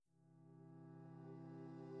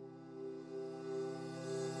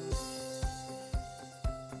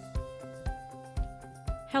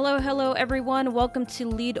Hello, everyone. Welcome to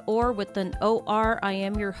Lead Or with an OR. I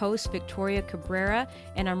am your host, Victoria Cabrera,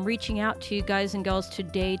 and I'm reaching out to you guys and girls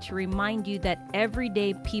today to remind you that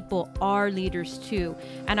everyday people are leaders too.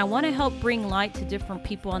 And I want to help bring light to different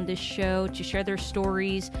people on this show, to share their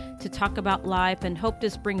stories, to talk about life, and hope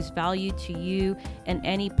this brings value to you in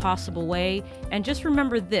any possible way. And just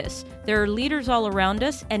remember this, there are leaders all around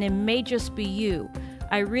us, and it may just be you.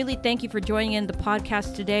 I really thank you for joining in the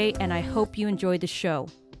podcast today, and I hope you enjoy the show.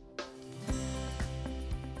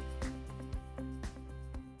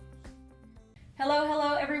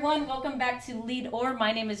 Hello, everyone. Welcome back to Lead Or.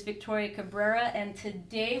 My name is Victoria Cabrera, and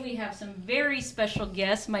today we have some very special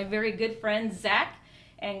guests, my very good friends, Zack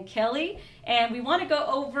and Kelly, and we want to go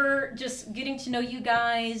over just getting to know you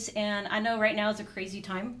guys, and I know right now is a crazy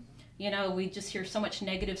time. You know, we just hear so much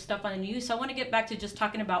negative stuff on the news, so I want to get back to just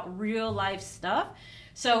talking about real life stuff.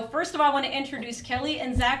 So first of all, I want to introduce Kelly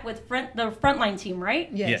and Zack with the Frontline team, right?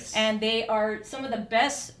 Yes. And they are some of the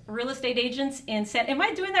best real estate agents in am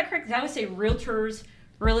I doing that correct? I would say realtors,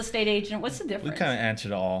 real estate agent. What's the difference? We kind of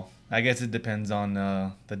answered all. I guess it depends on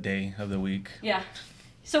the day of the week. Yeah.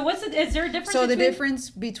 So is there a difference? So the difference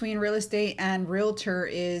between real estate and realtor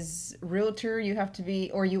is realtor, you have to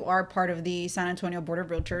be, or you are part of the San Antonio Board of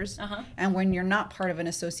Realtors. Uh-huh. And when you're not part of an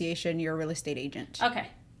association, you're a real estate agent.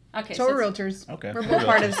 Okay, so we're realtors. Okay. We're both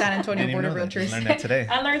part of San Antonio Board of Realtors. I learned that today.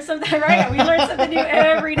 I learned something, right? We learn something new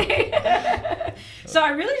every day. So I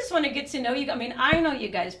really just want to get to know you. I mean, I know you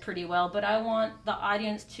guys pretty well, but I want the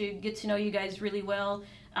audience to get to know you guys really well.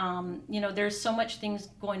 There's so much things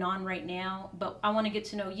going on right now, but I want to get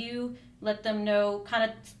to know you, let them know kind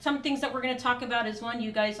of some things that we're going to talk about is one,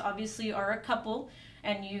 you guys obviously are a couple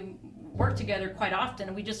and you work together quite often.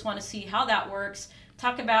 And we just want to see how that works.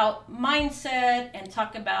 Talk about mindset and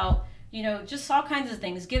talk about, just all kinds of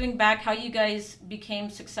things, giving back, how you guys became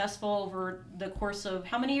successful over the course of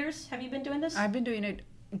how many years have you been doing this? I've been doing it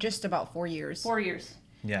just about 4 years. 4 years.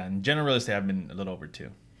 Yeah, in general real estate, I've been a little over 2.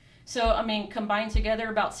 So, I mean, combined together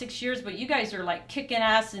about 6 years, but you guys are like kicking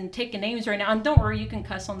ass and taking names right now. And don't worry, you can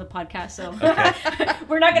cuss on the podcast, so okay.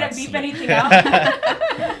 We're not going to beep anything out.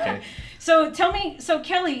 Okay. So tell me,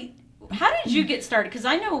 Kelly, how did you get started? Because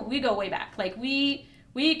I know we go way back. Like we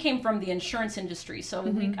came from the insurance industry, so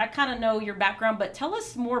I kind of know your background, but tell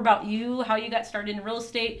us more about you, how you got started in real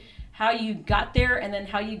estate, how you got there, and then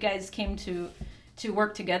how you guys came to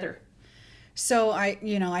work together. So I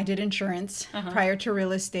did insurance prior to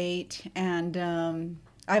real estate, and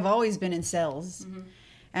I've always been in sales. Mm-hmm.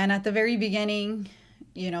 And at the very beginning,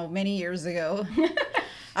 many years ago,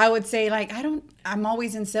 I would say like, I'm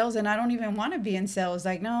always in sales and I don't even want to be in sales.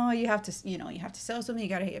 Like, no, you have to sell something. You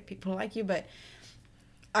got to get people like you. But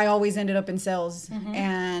I always ended up in sales,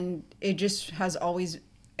 and it just has always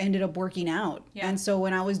ended up working out. Yeah. And so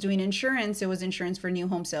when I was doing insurance, it was insurance for new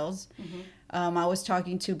home sales. Mm-hmm. I was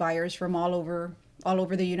talking to buyers from all over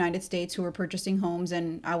the United States who were purchasing homes,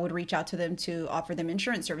 and I would reach out to them to offer them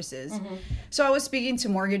insurance services. Mm-hmm. So I was speaking to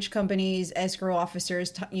mortgage companies, escrow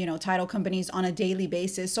officers, title companies on a daily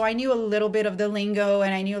basis. So I knew a little bit of the lingo,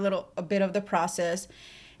 and I knew a bit of the process.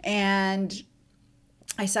 And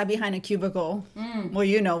I sat behind a cubicle.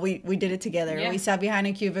 Well, we did it together. Yeah. We sat behind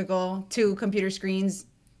a cubicle, 2 computer screens,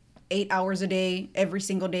 8 hours a day, every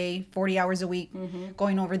single day, 40 hours a week,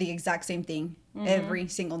 going over the exact same thing every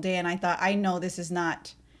single day. And I thought, I know this is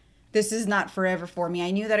not forever for me.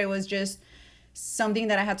 I knew that it was just something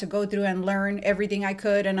that I had to go through and learn everything I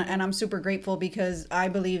could. And I'm super grateful because I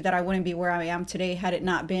believe that I wouldn't be where I am today had it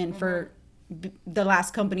not been for the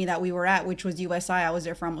last company that we were at, which was USI. I was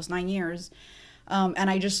there for almost 9 years. And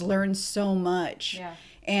I just learned so much. Yeah.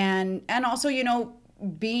 And also,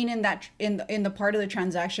 being in that in the part of the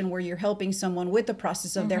transaction where you're helping someone with the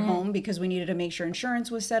process of their home, because we needed to make sure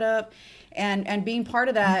insurance was set up, and being part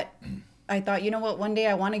of that, I thought, what, one day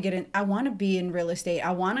I want to be in real estate.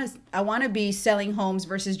 I want to be selling homes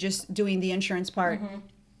versus just doing the insurance part.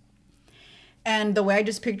 And the way I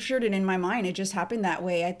just pictured it in my mind, it just happened that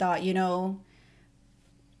way. I thought,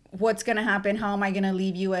 what's going to happen? How am I going to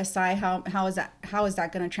leave USI? How is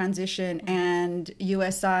that going to transition? And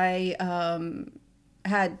USI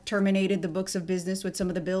had terminated the books of business with some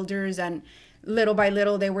of the builders, and little by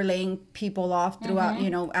little they were laying people off throughout,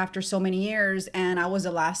 after so many years, and I was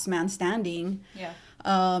the last man standing. Yeah.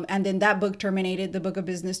 And then that book terminated, the book of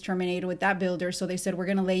business terminated with that builder. So they said, we're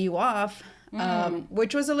going to lay you off,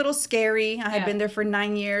 which was a little scary. I had been there for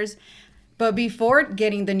 9 years. But before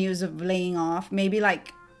getting the news of laying off, maybe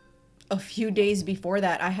like a few days before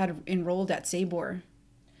that, I had enrolled at Sabor.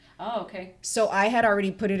 Oh, okay. So I had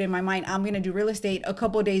already put it in my mind, I'm going to do real estate. A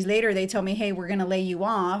couple of days later, they tell me, hey, we're going to lay you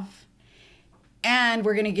off and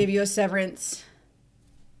we're going to give you a severance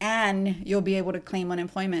and you'll be able to claim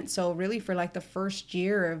unemployment. So really for like the first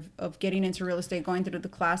year of getting into real estate, going through the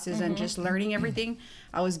classes and just learning everything,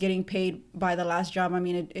 I was getting paid by the last job. I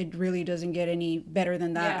mean, it really doesn't get any better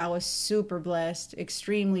than that. Yeah. I was super blessed,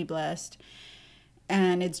 extremely blessed.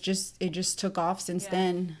 And it just took off since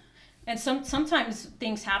then. And sometimes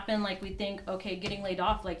things happen, like we think, okay, getting laid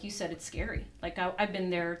off, like you said, it's scary. Like I've been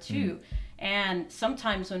there too. And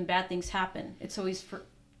sometimes when bad things happen, it's always for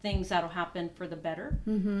things that'll happen for the better.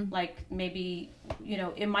 Like maybe,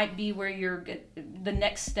 it might be where you're the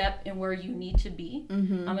next step in where you need to be.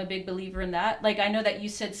 I'm a big believer in that. Like I know that you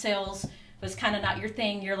said sales was kind of not your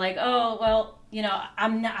thing. You're like, oh, well,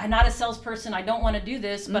 I'm not a salesperson. I don't want to do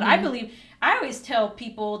this. But I always tell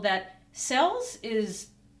people that sales is,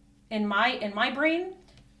 in my brain,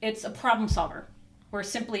 it's a problem solver. We're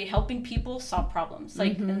simply helping people solve problems.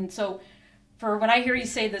 Like, and so for when I hear you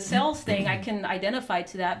say the sales thing, I can identify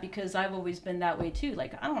to that because I've always been that way too.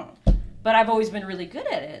 Like, I don't know, but I've always been really good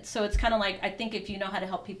at it. So it's kind of like, I think if you know how to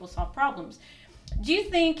help people solve problems, do you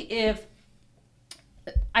think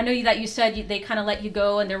I know that you said they kind of let you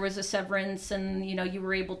go and there was a severance and, you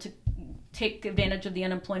were able to take advantage of the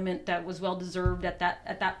unemployment that was well deserved at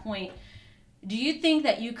that point. Do you think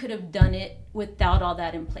that you could have done it without all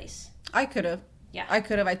that in place? I could have. Yeah. I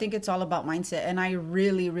could have. I think it's all about mindset. And I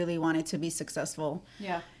really, really wanted to be successful.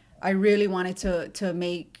 Yeah. I really wanted to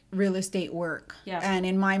make real estate work. Yeah. And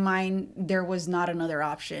in my mind, there was not another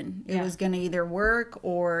option. It was going to either work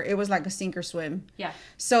or it was like a sink or swim. Yeah.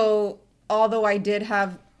 So although I did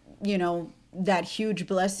have, that huge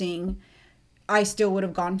blessing, I still would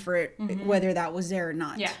have gone for it, whether that was there or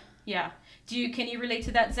not. Yeah. Yeah. Can you relate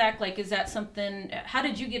to that, Zach? Like, is that something, how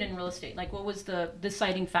did you get in real estate? Like, what was the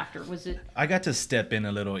deciding factor? Was it? I got to step in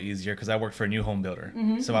a little easier because I worked for a new home builder.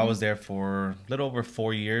 So I was there for a little over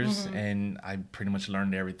 4 years and I pretty much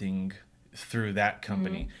learned everything through that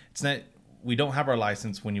company. It's not, we don't have our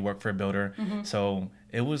license when you work for a builder. So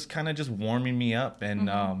it was kind of just warming me up. And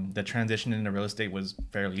the transition into real estate was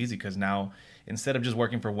fairly easy because now instead of just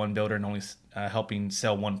working for one builder and only helping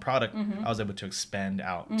sell one product, I was able to expand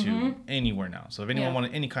out to anywhere now. So if anyone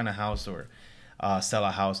wanted any kind of house or sell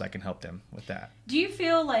a house, I can help them with that. Do you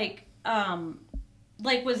feel like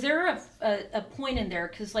was there a point in there?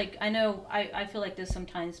 Because like I know I feel like this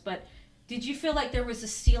sometimes, but did you feel like there was a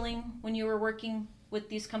ceiling when you were working with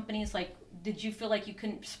these companies? Like, did you feel like you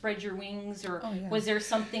couldn't spread your wings, or was there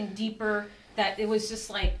something deeper that it was just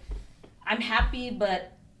like, I'm happy,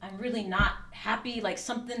 but I'm really not happy? Like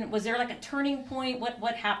something, was there like a turning point?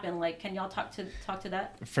 What happened? Like, can y'all talk to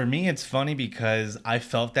that? For me, it's funny because I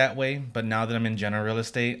felt that way, but now that I'm in general real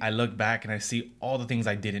estate, I look back and I see all the things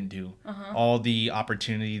I didn't do, all the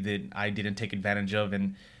opportunity that I didn't take advantage of,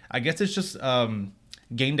 and I guess it's just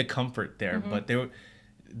gained a comfort there. But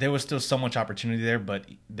there was still so much opportunity there, but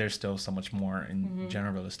there's still so much more in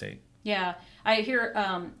general real estate. Yeah, I hear.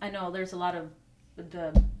 I know there's a lot of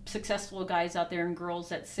the successful guys out there and girls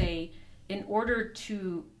that say, in order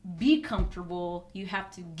to be comfortable, you have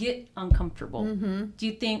to get uncomfortable.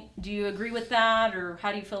 Do you agree with that, or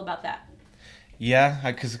how do you feel about that? Yeah,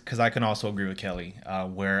 because I can also agree with Kelly,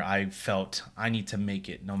 where I felt I need to make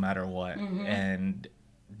it no matter what. And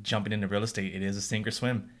jumping into real estate, it is a sink or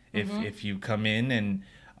swim. If you come in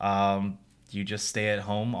and you just stay at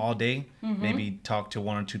home all day, maybe talk to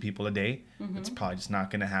one or two people a day, it's probably just not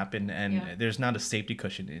going to happen. And there's not a safety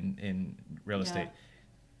cushion in real estate.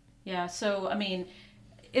 Yeah, so, I mean,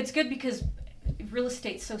 it's good because real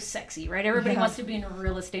estate's so sexy, right? Everybody wants to be in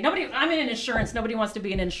real estate. I'm in insurance. Nobody wants to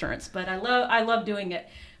be in insurance, but I love doing it.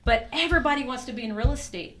 But everybody wants to be in real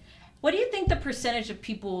estate. What do you think the percentage of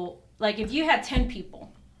people, like if you had 10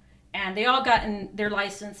 people and they all gotten their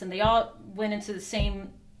license and they all went into the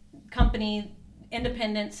same company,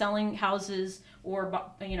 independent, selling houses or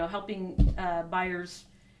helping buyers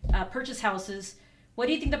purchase houses, what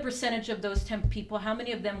do you think the percentage of those 10 people, how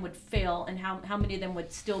many of them would fail and how many of them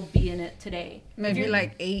would still be in it today? Maybe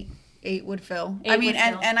like eight would fail.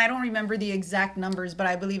 And I don't remember the exact numbers, but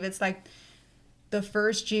I believe it's like the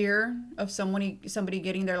first year of somebody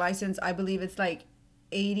getting their license, I believe it's like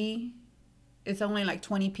 80. It's only like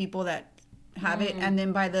 20 people that have it. And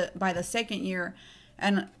then by the second year,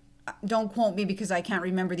 and don't quote me because I can't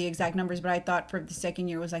remember the exact numbers, but I thought for the second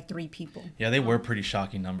year was like 3 people. Yeah, they were pretty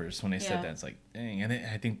shocking numbers when they said that. It's like, dang. And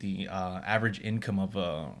I think the average income of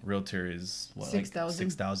a realtor is what,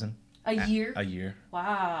 $6,000 a year. A year.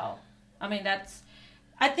 Wow. I mean,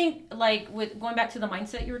 I think like with going back to the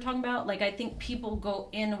mindset you were talking about, like I think people go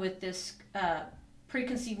in with this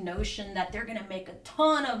preconceived notion that they're gonna make a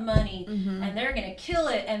ton of money and they're gonna kill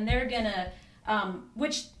it and they're gonna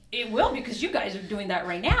which it will, because you guys are doing that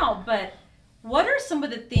right now. But what are some of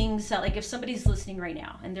the things that, like, if somebody's listening right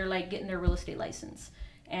now and they're like getting their real estate license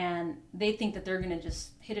and they think that they're going to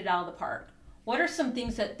just hit it out of the park, what are some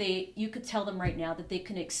things that you could tell them right now that they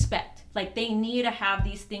can expect? Like, they need to have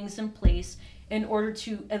these things in place in order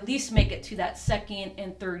to at least make it to that second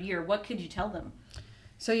and third year. What could you tell them?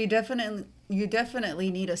 So you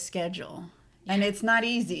definitely need a schedule, and it's not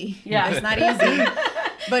easy. Yeah, it's not easy.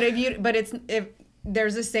 If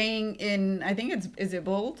there's a saying in, I think is it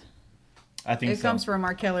Bold? I think it comes from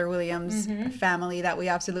our Keller Williams family that we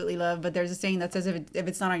absolutely love. But there's a saying that says if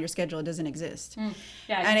it's not on your schedule, it doesn't exist.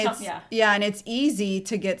 And it's easy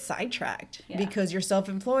to get sidetracked because you're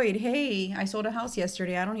self-employed. Hey, I sold a house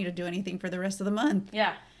yesterday. I don't need to do anything for the rest of the month.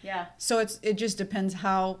 Yeah, yeah. So it just depends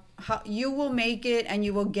how you will make it, and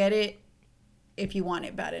you will get it if you want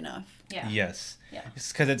it bad enough. Yeah. Yes. Yeah.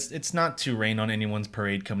 Because it's not to rain on anyone's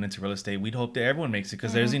parade coming into real estate. We'd hope that everyone makes it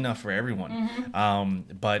because there's enough for everyone.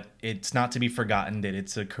 But it's not to be forgotten that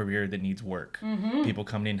it's a career that needs work. People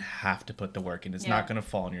coming in have to put the work in. It's not going to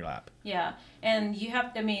fall in your lap. Yeah. And you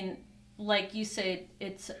have, I mean, like you said,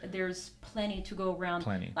 there's plenty to go around.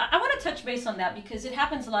 Plenty. I want to touch base on that because it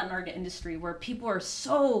happens a lot in our industry where people are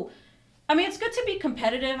so, I mean, it's good to be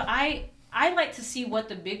competitive. I like to see what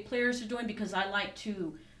the big players are doing because I like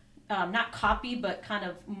to not copy, but kind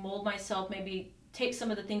of mold myself, maybe take some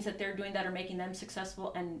of the things that they're doing that are making them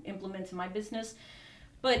successful and implement in my business.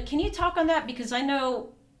 But can you talk on that? Because I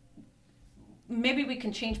know maybe we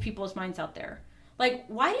can change people's minds out there. Like,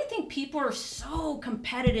 why do you think people are so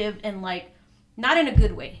competitive and, like, not in a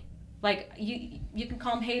good way? Like, you can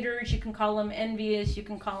call them haters, you can call them envious, you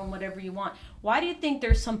can call them whatever you want. Why do you think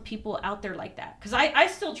there's some people out there like that? Because I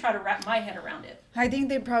still try to wrap my head around it. I think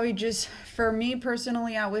they probably just, for me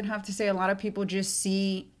personally, I would have to say a lot of people just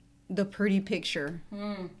see the pretty picture.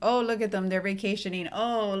 Oh, look at them, they're vacationing.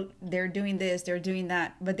 Oh, they're doing this, they're doing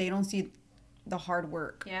that. But they don't see the hard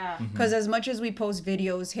work. Yeah. Because as much as we post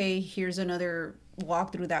videos, hey, here's another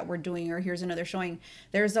walkthrough that we're doing, or here's another showing,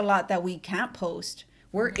 there's a lot that we can't post.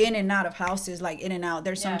 We're in and out of houses, like in and out.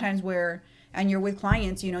 There's sometimes where, and you're with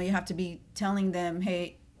clients, you have to be telling them,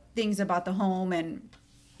 hey, things about the home and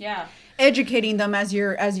educating them as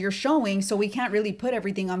you're showing. So we can't really put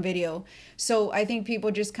everything on video. So I think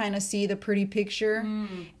people just kind of see the pretty picture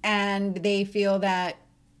and they feel that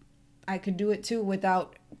I could do it too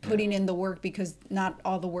without putting in the work, because not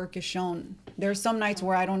all the work is shown. There's some nights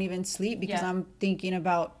where I don't even sleep because I'm thinking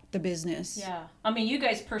about the business. Yeah. I mean, you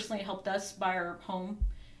guys personally helped us buy our home,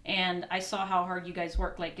 and I saw how hard you guys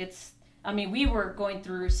work. Like, we were going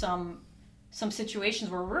through some situations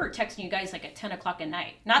where we were texting you guys like at 10 o'clock at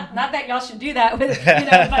night. Not that y'all should do that with,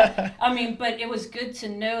 but it was good to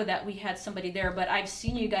know that we had somebody there. But I've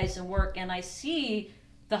seen you guys in work, and I see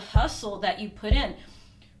the hustle that you put in.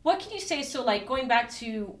 What can you say? So, like, going back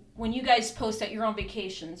to when you guys post that you're on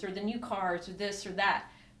vacations or the new cars or this or that,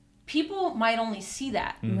 people might only see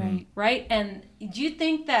that, right? And do you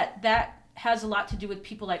think that has a lot to do with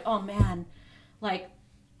people like, oh man, like,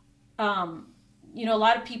 a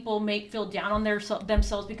lot of people may feel down on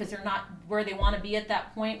themselves because they're not where they want to be at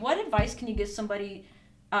that point. What advice can you give somebody?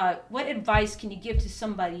 What advice can you give to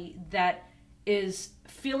somebody that is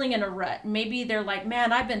feeling in a rut? Maybe they're like,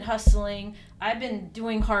 man, I've been hustling, I've been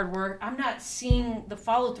doing hard work, I'm not seeing the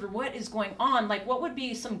follow through. What is going on? Like, what would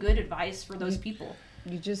be some good advice for those people?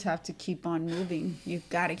 You just have to keep on moving. You've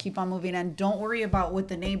got to keep on moving, and don't worry about what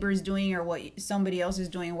the neighbor's doing or what somebody else is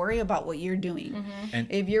doing. Worry about what you're doing. And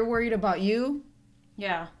if you're worried about you,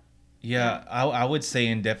 I would say,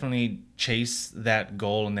 and definitely chase that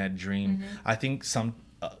goal and that dream. I think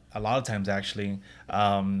a lot of times actually,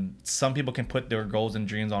 some people can put their goals and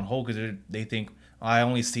dreams on hold because they think, I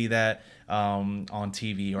only see that on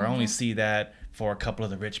TV, or I only see that for a couple of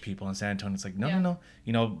the rich people in San Antonio. It's like, no.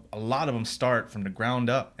 A lot of them start from the ground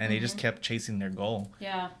up, and they just kept chasing their goal.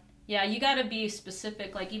 Yeah, you got to be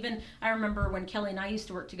specific. Like, even I remember when Kelly and I used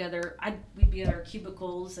to work together, we'd be at our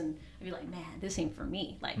cubicles, and I'd be like, man, this ain't for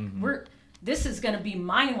me. Like, this is going to be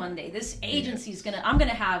mine one day. This agency's I'm going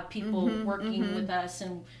to have people working with us,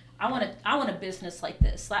 and I want a business like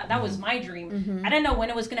this. That was my dream. I didn't know when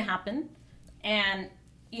it was going to happen. And,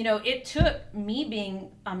 it took me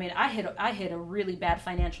I hit a really bad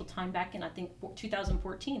financial time back in, I think,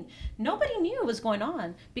 2014. Nobody knew what was going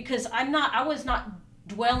on because I was not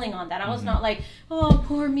dwelling on that. I was not like, oh,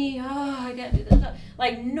 poor me. Oh, I got to do this.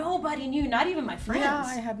 Like, nobody knew, not even my friends. Yeah,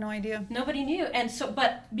 I had no idea. Nobody knew. And so,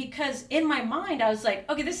 but because in my mind, I was like,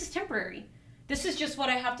 okay, this is temporary. This is just what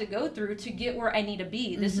I have to go through to get where I need to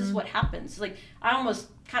be. This is what happens. Like, I almost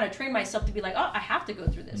kind of trained myself to be like, oh, I have to go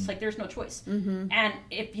through this. Like, there's no choice. And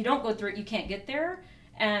if you don't go through it, you can't get there.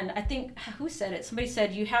 And I think, who said it? Somebody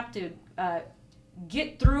said you have to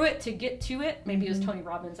get through it to get to it. Maybe it was Tony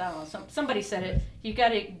Robbins. I don't know. Somebody said it. You got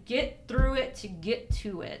to get through it to get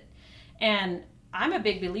to it. And I'm a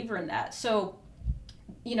big believer in that. So,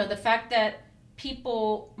 the fact that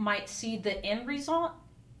people might see the end result.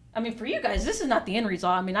 I mean, for you guys, this is not the end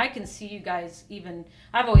result. I mean, I can see you guys even.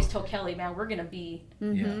 I've always told Kelly, man, we're gonna be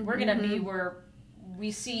where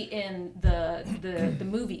we see in the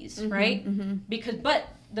movies, right? But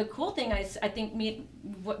the cool thing I think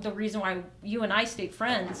the reason why you and I stayed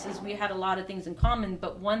friends is we had a lot of things in common.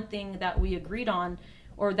 But one thing that we agreed on,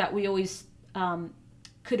 or that we always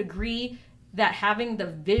could agree, that having the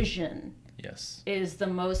vision is the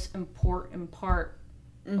most important part.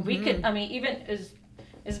 We could, I mean, even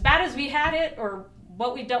as bad as we had it or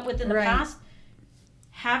what we dealt with in the past,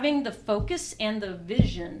 having the focus and the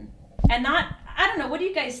vision, and not, I don't know, what do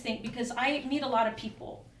you guys think? Because I meet a lot of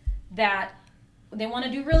people that they want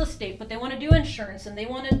to do real estate, but they want to do insurance, and they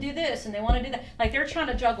want to do this, and they want to do that. Like, they're trying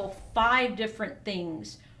to juggle 5 different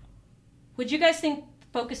things. Would you guys think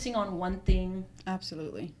focusing on one thing?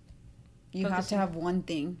 Absolutely. You have to have one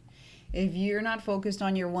thing. If you're not focused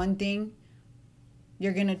on your one thing,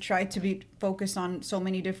 you're going to try to be focused on so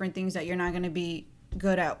many different things that you're not going to be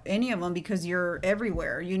good at any of them, because you're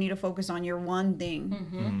everywhere. You need to focus on your one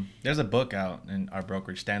thing. There's a book out, and our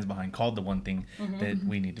brokerage stands behind, called The One Thing, that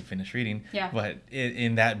we need to finish reading. But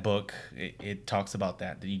in that book, it talks about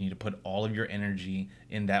that you need to put all of your energy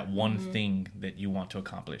in that one thing that you want to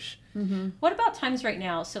accomplish. What about times right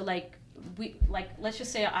now? So let's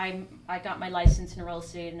just say I got my license in real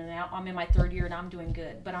estate, and now I'm in my 3rd year and I'm doing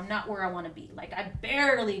good, but I'm not where I want to be. Like, I'm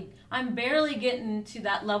barely getting to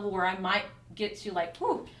that level where I might get to, like,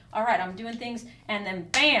 whew, all right, I'm doing things, and then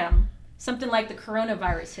bam, something like the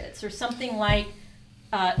coronavirus hits, or something like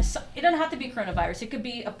it doesn't have to be coronavirus. It could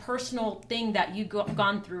be a personal thing that you've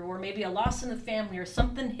gone through, or maybe a loss in the family, or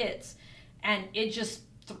something hits, and it just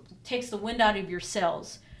takes the wind out of your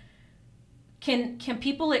sails. Can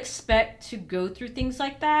people expect to go through things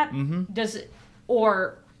like that? Does it,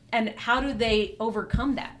 and how do they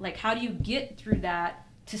overcome that? Like, how do you get through that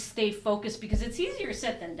to stay focused? Because it's easier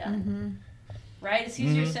said than done, right? It's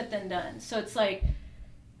easier said than done. So it's like,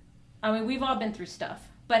 I mean, we've all been through stuff,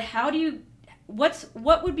 but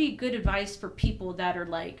what would be good advice for people that are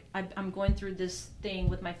like, I'm going through this thing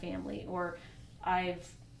with my family, or I've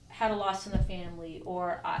had a loss in the family,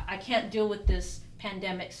 or I can't deal with this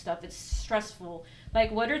pandemic stuff, it's stressful.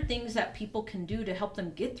 Like, what are things that people can do to help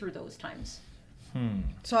them get through those times?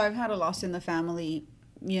 So I've had a loss in the family,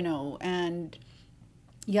 and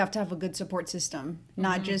you have to have a good support system,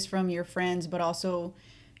 not just from your friends, but also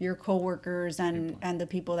your coworkers and the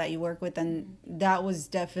people that you work with. And that was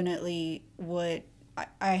definitely what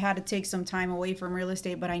I had to take some time away from real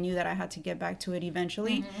estate, but I knew that I had to get back to it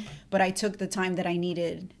eventually. But I took the time that I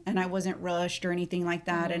needed, and I wasn't rushed or anything like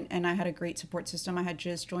that. And I had a great support system. I had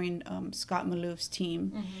just joined Scott Malouf's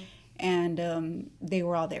team, and they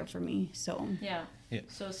were all there for me. So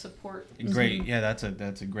so support. Great. Yeah, that's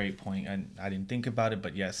a great point. And I didn't think about it,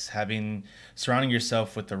 but yes, surrounding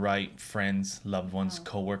yourself with the right friends, loved ones,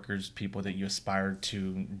 coworkers, people that you aspire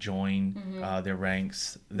to join their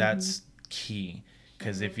ranks, that's key.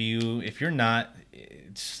 Because if you're not,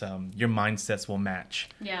 it's your mindsets will match.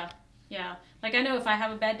 Yeah. Like, I know if I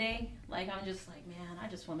have a bad day, like, I'm just like, man, I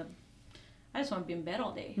just want to be in bed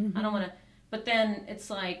all day. I don't want to. But then it's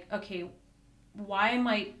like, okay, why am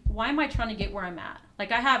I trying to get where I'm at?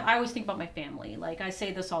 Like, I always think about my family. Like, I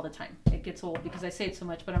say this all the time. It gets old because I say it so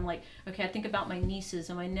much. But I'm like, okay, I think about my nieces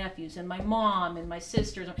and my nephews and my mom and my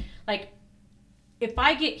sisters. Like, if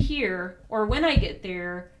I get here, or when I get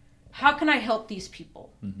there, how can I help these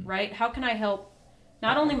people, right? How can I help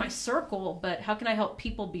not only my circle, but how can I help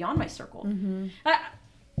people beyond my circle? And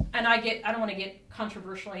I don't want to get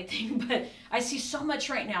controversial or anything, but I see so much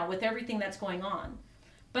right now with everything that's going on.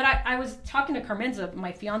 But I was talking to Carmenza,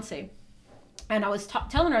 my fiance, and I was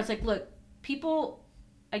telling her, I was like, look, people,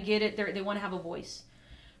 I get it, they want to have a voice.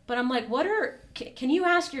 But I'm like, can you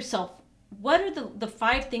ask yourself, what are the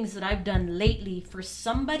 5 things that I've done lately for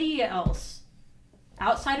somebody else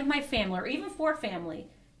outside of my family, or even for family,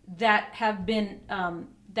 that have been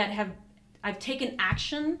I've taken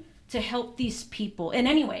action to help these people in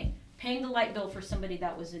any way? Paying the light bill for somebody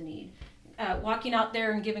that was in need, walking out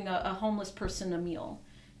there and giving a homeless person a meal,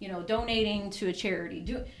 donating to a charity.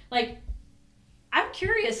 I'm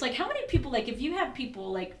curious, like, how many people, like, if you have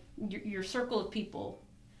people, like, your circle of people,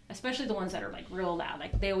 especially the ones that are, like, real loud,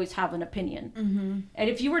 like, they always have an opinion. And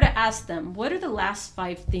if you were to ask them, what are the last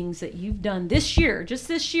 5 things that you've done just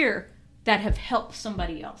this year, that have helped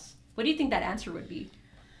somebody else? What do you think that answer would be?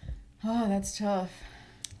 Oh, that's tough.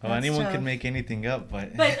 Well, anyone can make anything up,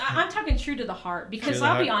 but I'm talking true to the heart, because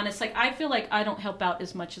I'll be honest, like, I feel like I don't help out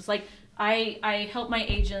as much as, like, I help my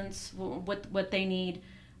agents with what they need.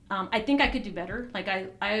 I think I could do better. Like,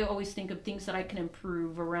 I always think of things that I can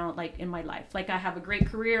improve around, like, in my life. Like, I have a great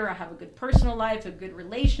career, I have a good personal life, a good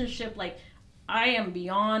relationship. Like, I am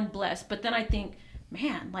beyond blessed. But then I think,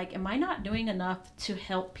 man, like, am I not doing enough to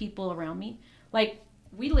help people around me? Like,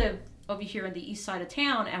 we live over here on the east side of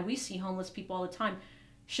town, and we see homeless people all the time.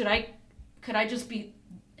 Could I just be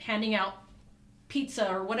handing out pizza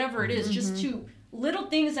or whatever it is, just to little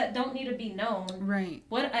things that don't need to be known? Right.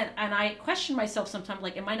 And I question myself sometimes,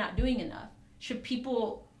 like, am I not doing enough? Should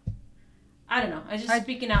people, I don't know. I'm just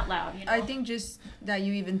speaking out loud, you know? I think just that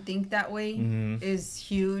you even think that way is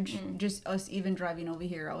huge. Just us even driving over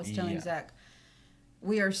here. I was telling Zack,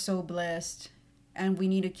 we are so blessed, and we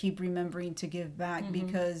need to keep remembering to give back,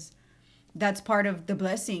 because that's part of the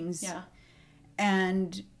blessings. Yeah.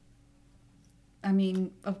 And I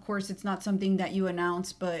mean, of course, it's not something that you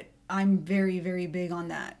announce, but I'm very, very big on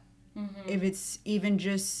that. If it's even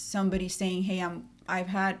just somebody saying, "Hey, I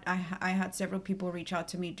had several people reach out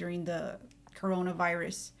to me during the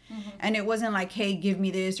coronavirus," and it wasn't like, "Hey, give me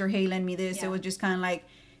this," or "Hey, lend me this." It was just kind of like,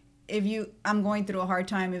 I'm going through a hard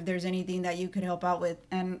time, if there's anything that you could help out with.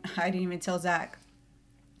 And I didn't even tell Zack,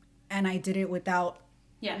 and I did it without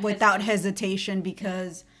hesitation,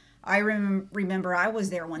 because I remember I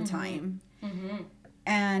was there one time,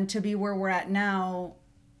 and to be where we're at now,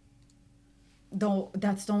 though,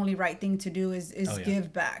 that's the only right thing to do is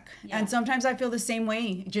give back. And sometimes I feel the same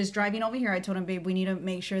way. Just driving over here, I told him, "Babe, we need to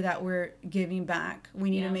make sure that we're giving back.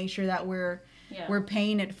 We need to make sure that we're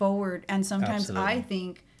paying it forward." And sometimes I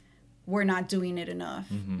think we're not doing it enough.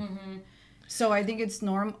 So I think it's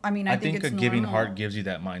normal. I mean, I think it's a giving heart gives you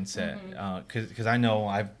that mindset. Because I know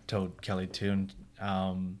I've told Kelly too,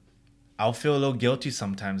 and I'll feel a little guilty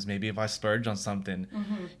sometimes. Maybe if I splurge on something,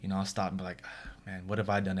 you know, I'll stop and be like, man, what have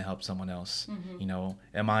I done to help someone else? You know,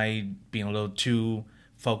 am I being a little too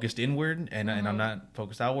focused inward and I'm not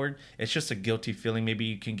focused outward? It's just a guilty feeling. Maybe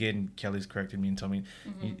you can get, and Kelly's corrected me and told me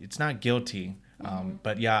it's not guilty.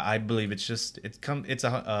 But yeah, I believe it's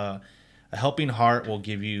a helping heart will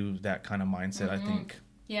give you that kind of mindset, I think.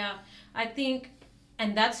 Yeah, I think,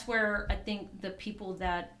 and that's where I think the people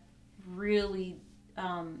that really,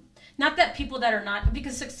 not that people that are not,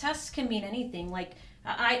 because success can mean anything. Like,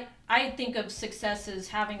 I think of success as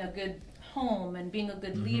having a good home and being a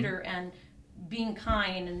good leader and being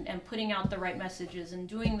kind and putting out the right messages and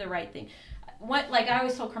doing the right thing. Like I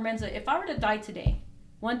always told Carmenza, if I were to die today,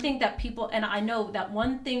 one thing that people, and I know that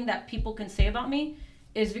one thing that people can say about me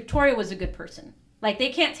is Victoria was a good person. Like, they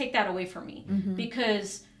can't take that away from me,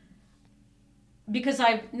 because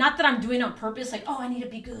not that I'm doing it on purpose, like, oh, I need to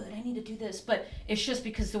be good, I need to do this, but it's just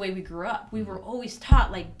because the way we grew up, we were always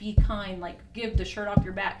taught, like, be kind, like, give the shirt off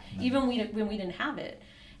your back, even when we didn't have it.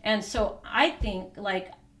 And so I think,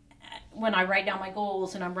 like, when I write down my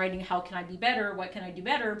goals and I'm writing how can I be better, what can I do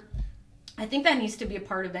better, I think that needs to be a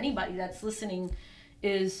part of anybody that's listening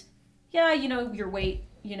is, you know, your weight,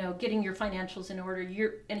 you know, getting your financials in order,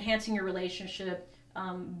 you're enhancing your relationship,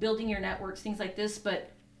 building your networks, things like this.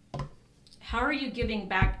 But how are you giving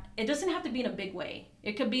back? It doesn't have to be in a big way.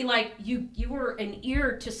 It could be like you were an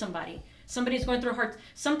ear to somebody. Somebody's going through a hard.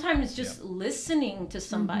 Sometimes just listening to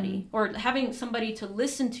somebody or having somebody to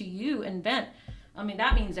listen to you and vent. I mean,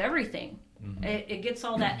 that means everything. It gets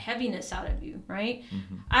all that heaviness out of you, right?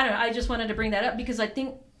 I don't know. I just wanted to bring that up because I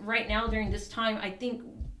think right now during this time, I think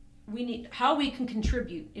we need how we can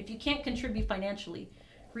contribute. If you can't contribute financially,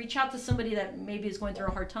 reach out to somebody that maybe is going through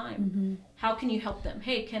a hard time. How can you help them?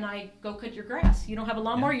 Hey, can I go cut your grass? You don't have a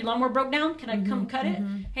lawnmower? Your lawnmower broke down? Can I come cut it?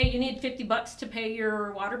 Hey, you need $50 to pay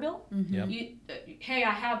your water bill? Hey,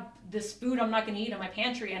 I have this food I'm not going to eat in my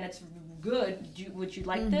pantry and it's good. Would you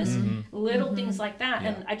like this? Little things like that.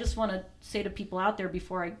 And I just want to say to people out there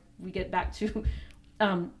before we get back to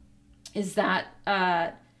is that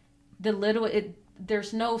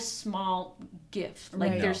there's no small gift.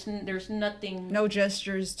 Like there's nothing. No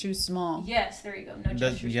gesture is too small. Yes, there you go. No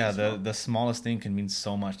gesture. The smallest thing can mean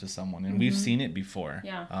so much to someone, and we've seen it before.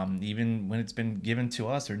 Even when it's been given to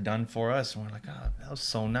us or done for us, and we're like, oh, that was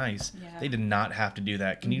so nice. They did not have to do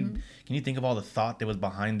that. Can you think of all the thought that was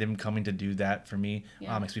behind them coming to do that for me?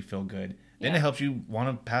 It makes me feel good. Then it helps you want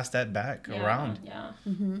to pass that back around.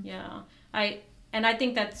 I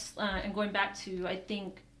think that's and going back to, I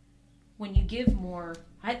think when you give more,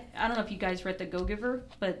 I don't know if you guys read The Go-Giver,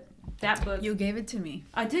 but that book. You gave it to me.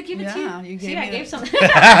 I did give it to you. Yeah, you gave me. I gave something.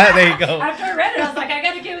 There you go. After I read it, I was like, I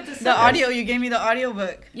got to give it to somebody. The audio. You gave me the audio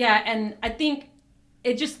book. Yeah, and I think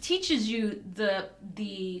it just teaches you the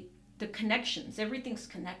the connections, everything's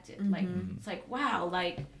connected. Like, it's like, wow,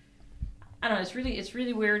 like, I don't know, it's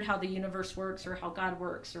really weird how the universe works, or how God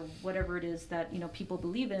works, or whatever it is that, you know, people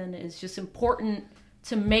believe in. Is just important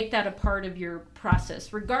to make that a part of your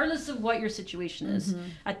process, regardless of what your situation is.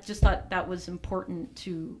 I just thought that was important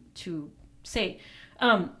to say.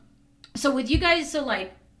 So with you guys, so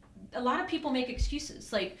like, a lot of people make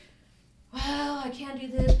excuses, like, well, I can't do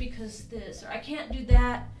this because this, or I can't do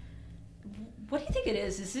that. What do you think it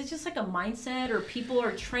is? Is it just like a mindset, or people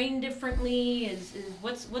are trained differently? Is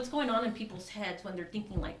what's going on in people's heads when they're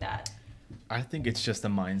thinking like that? I think it's just a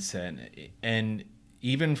mindset. And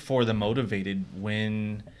even for the motivated,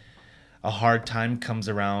 when a hard time comes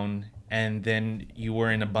around and then you were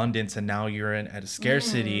in abundance and now you're at a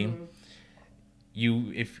scarcity,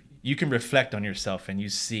 if you can reflect on yourself and you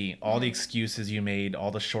see all the excuses you made,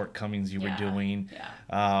 all the shortcomings you were doing.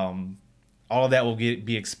 All of that will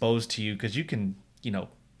be exposed to you, because you can, you know,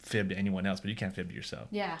 fib to anyone else, but you can't fib to yourself.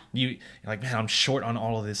 Yeah. You're like, man, I'm short on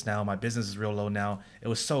all of this now. My business is real low now. It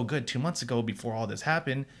was so good 2 months ago before all this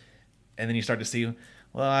happened. And then you start to see,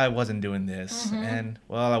 well, I wasn't doing this. And,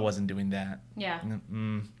 well, I wasn't doing that. Yeah.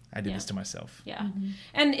 I did this to myself. Yeah.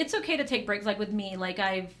 And it's okay to take breaks. Like with me, like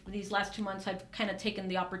these last 2 months, I've kind of taken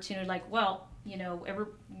the opportunity, like, well, you know,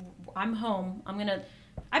 I'm home.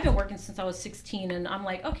 I've been working since I was 16, and I'm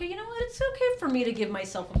like, okay, you know what? It's okay for me to give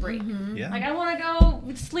myself a break. Yeah. Like, I want to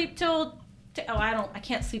go sleep I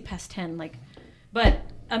can't sleep past 10. Like, but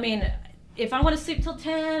I mean, if I want to sleep till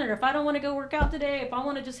 10, or if I don't want to go work out today, if I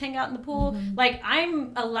want to just hang out in the pool, like,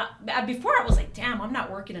 I'm a lot. Before I was like, damn, I'm not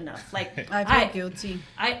working enough. Like, I feel guilty.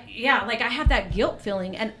 Like I have that guilt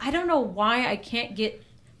feeling, and I don't know why I can't get.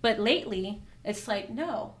 But lately, it's like,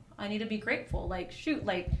 no, I need to be grateful. Like, shoot,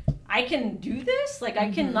 like, I can do this. Like,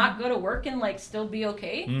 I can not go to work and, like, still be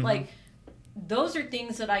okay. Like, those are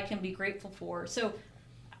things that I can be grateful for. So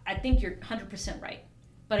I think you're 100% right.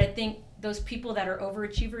 But I think those people that are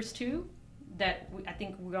overachievers too, I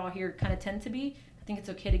think we all here kind of tend to be, I think it's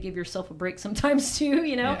okay to give yourself a break sometimes too,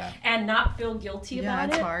 you know, and not feel guilty about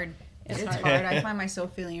it. Yeah, it's hard. It's hard. I find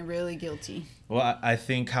myself feeling really guilty. Well, I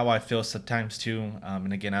think how I feel sometimes too,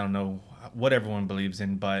 and again, I don't know what everyone believes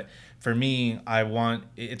in, but for me,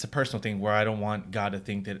 it's a personal thing where I don't want God to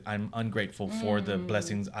think that I'm ungrateful for the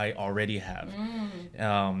blessings I already have,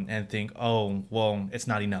 and think, oh, well, it's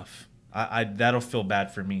not enough. That'll feel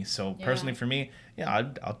bad for me. So personally for me,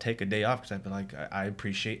 I'll take a day off, because I feel like I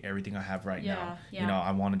appreciate everything I have right now. You know,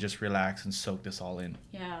 I want to just relax and soak this all in.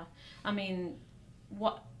 Yeah.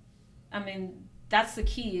 That's the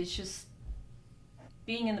key, is just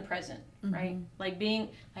being in the present, right? Like, being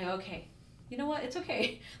like, okay, you know what? It's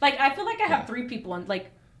okay. Like, I feel like I have 3 people, and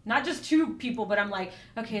like, not just 2 people, but I'm like,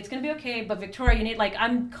 okay, it's going to be okay. But Victoria, you need, like,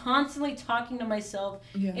 I'm constantly talking to myself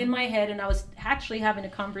in my head. And I was actually having a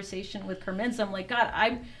conversation with Carmenza. I'm like, God,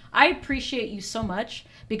 I appreciate you so much,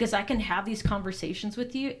 because I can have these conversations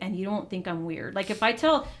with you and you don't think I'm weird. Like, if I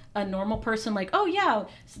tell a normal person, like, oh yeah,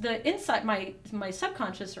 the inside, my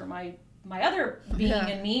subconscious, or my other being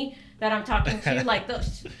in me that I'm talking to, like,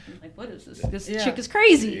 those, like, what is this? This chick is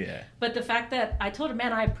crazy. Yeah. But the fact that I told her,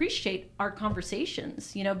 man, I appreciate our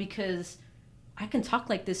conversations, you know, because I can talk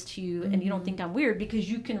like this to you and you don't think I'm weird, because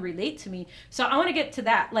you can relate to me. So I want to get to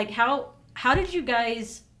that. Like, how did you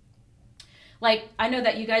guys, like, I know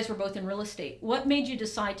that you guys were both in real estate. What made you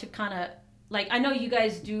decide to kind of, like, I know you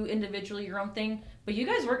guys do individually your own thing, but you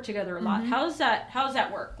guys work together a lot. How's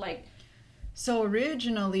that work? Like, so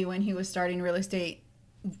originally, when he was starting real estate,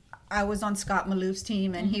 I was on Scott Malouf's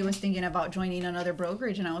team, and he was thinking about joining another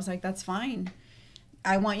brokerage, and I was like, that's fine.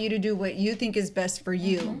 I want you to do what you think is best for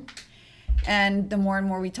you. And the more and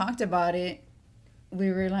more we talked about it,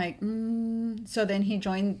 we were like, So then he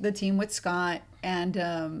joined the team with Scott, and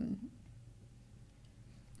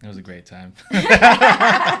it was a great time.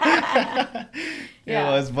 It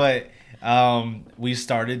was, but we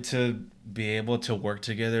started to be able to work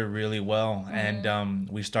together really well, and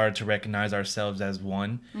we started to recognize ourselves as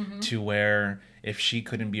one, to where if she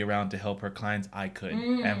couldn't be around to help her clients, I could,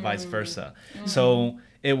 and vice versa. So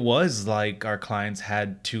it was like our clients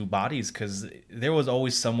had 2 bodies, because there was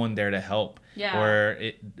always someone there to help.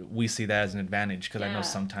 Where we see that as an advantage, because I know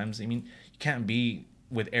sometimes, I mean, you can't be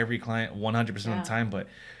with every client 100% of the time, but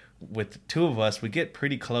with 2 of us, we get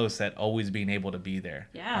pretty close at always being able to be there.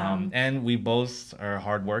 And we both are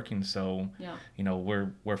hardworking, so you know,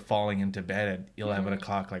 we're falling into bed at 11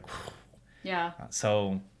 o'clock, like, whew.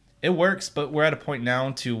 So it works, but we're at a point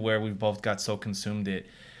now to where we've both got so consumed that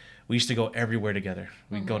we used to go everywhere together.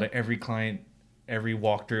 We'd go to every client, every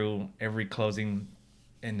walkthrough, every closing,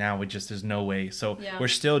 and now there's no way. So we're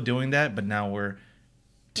still doing that, but now we're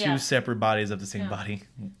two separate bodies of the same body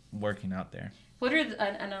working out there. What are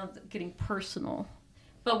I know I'm getting personal,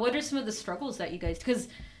 but what are some of the struggles that you guys? Because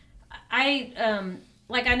I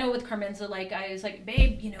like I know with Carmenza, like I was like,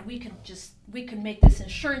 babe, you know, we can make this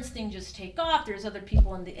insurance thing just take off. There's other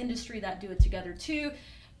people in the industry that do it together too.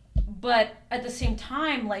 But at the same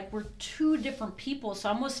time, like we're two different people, so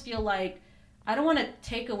I almost feel like I don't want to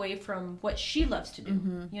take away from what she loves to do.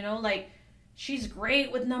 Mm-hmm. You know, like she's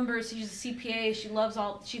great with numbers. She's a CPA. She loves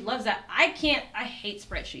that. I hate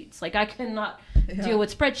spreadsheets. Like I cannot deal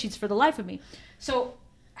with spreadsheets for the life of me. So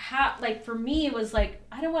like for me, it was like,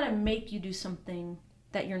 I don't want to make you do something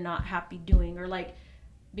that you're not happy doing, or like,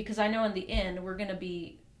 because I know in the end, we're going to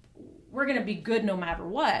be good no matter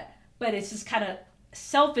what. But it's just kind of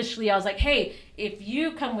selfishly, I was like, hey, if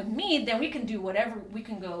you come with me, then we can do whatever. We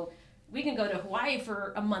can go to Hawaii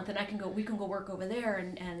for a month, and we can go work over there,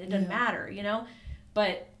 and it doesn't matter, you know?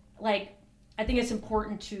 But like, I think it's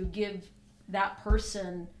important to give that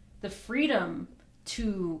person the freedom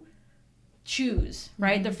to choose,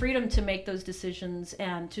 right? Mm-hmm. The freedom to make those decisions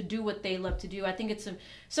and to do what they love to do. I think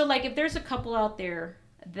so like if there's a couple out there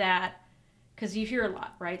that, because you hear a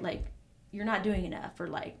lot, right? Like, you're not doing enough, or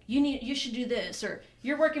like you should do this, or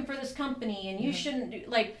you're working for this company and you shouldn't do,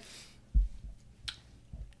 like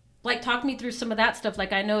talk me through some of that stuff.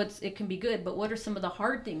 Like I know it can be good, but what are some of the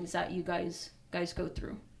hard things that you guys go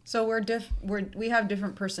through? So we have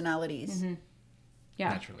different personalities. Mm-hmm. Yeah,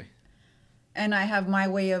 naturally. And I have my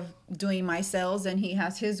way of doing my sales, and he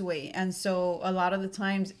has his way. And so a lot of the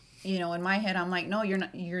times, you know, in my head, I'm like, no,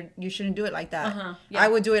 you shouldn't do it like that. Uh-huh. Yeah. I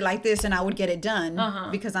would do it like this, and I would get it done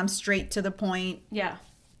because I'm straight to the point. Yeah.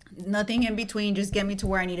 Nothing in between. Just get me to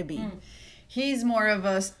where I need to be. Mm. He's more of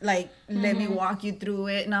a, like, let me walk you through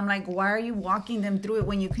it. And I'm like, why are you walking them through it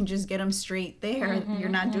when you can just get them straight there? Mm-hmm. You're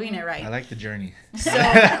not doing it right. I like the journey.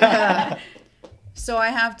 So I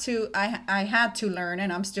had to learn,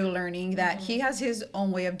 and I'm still learning, that he has his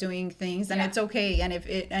own way of doing things, and it's okay. And if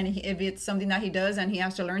it's something that he does and he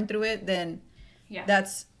has to learn through it, then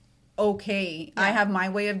that's okay. Yeah. I have my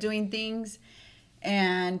way of doing things,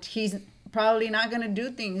 and he's probably not going to do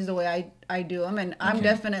things the way I do them, and I'm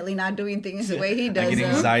definitely not doing things the way he does them. I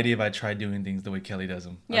get anxiety if I try doing things the way Kelly does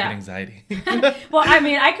them. I get anxiety. Well, I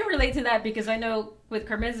mean, I can relate to that, because I know with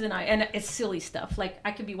Carmenza and it's silly stuff. Like,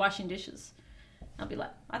 I could be washing dishes. I'll be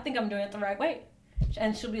like, I think I'm doing it the right way.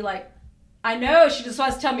 And she'll be like, I know. She just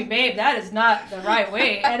wants to tell me, babe, that is not the right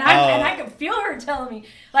way. And I can feel her telling me.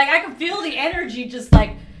 Like, I can feel the energy just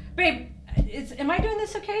like, babe, am I doing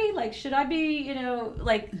this okay? Like, should I be, you know,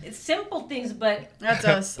 like, it's simple things, but... That's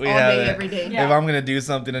us all day, every day. Yeah. If I'm going to do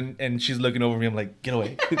something and she's looking over me, I'm like, get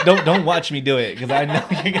away. Don't watch me do it, because I know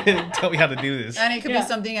you're going to tell me how to do this. And it could be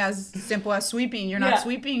something as simple as sweeping. You're not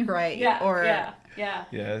sweeping right.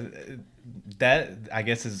 Yeah. That, I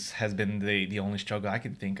guess, has been the only struggle I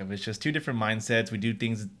can think of. It's just two different mindsets. We do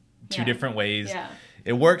things two different ways. Yeah.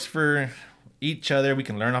 It works for each other. We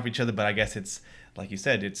can learn off each other, but I guess it's, like you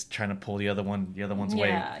said, it's trying to pull the other one's way.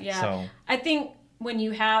 Yeah. So I think when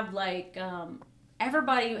you have, like,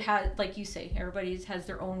 everybody has, like you say, everybody has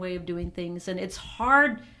their own way of doing things, and it's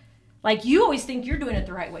hard. Like, you always think you're doing it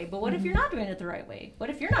the right way, but what if you're not doing it the right way? What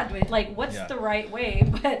if you're not doing it? Like, what's the right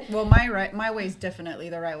way? But well, my way is definitely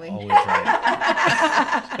the right way. Always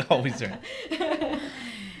right. Always right.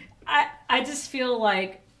 I just feel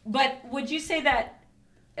like, but would you say that,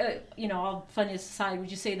 you know, all funniness aside, would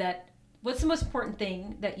you say that, what's the most important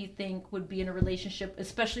thing that you think would be in a relationship,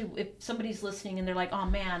 especially if somebody's listening and they're like, oh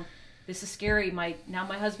man, this is scary. Now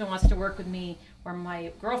my husband wants to work with me, or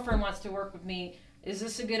my girlfriend wants to work with me. Is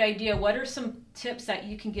this a good idea? What are some tips that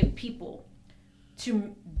you can give people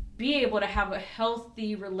to be able to have a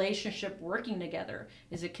healthy relationship working together?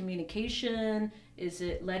 Is it communication? Is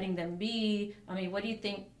it letting them be? I mean, what do you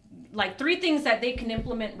think? Like 3 things that they can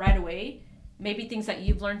implement right away, maybe things that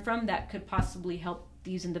you've learned from that could possibly help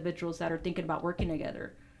these individuals that are thinking about working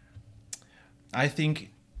together. I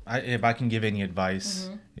think if I can give any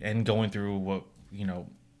advice and going through what, you know,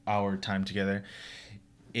 our time together,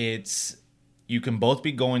 it's, you can both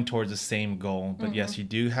be going towards the same goal, but yes, you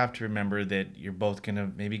do have to remember that you're both going to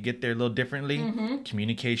maybe get there a little differently.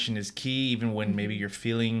 Communication is key. Even when maybe you're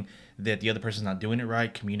feeling that the other person's not doing it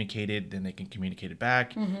right, communicate it, then they can communicate it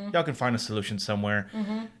back. Y'all can find a solution somewhere.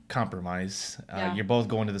 Compromise. You're both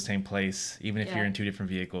going to the same place, even if you're in 2 different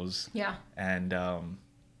vehicles. Yeah. And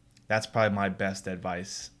that's probably my best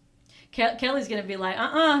advice. Kelly's going to be like,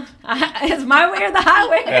 it's my way or the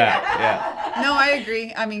highway. Yeah. No, I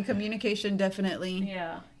agree. I mean, communication, definitely.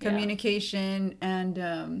 Yeah. Communication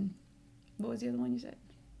and, what was the other one you said?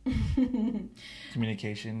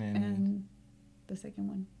 Communication and the second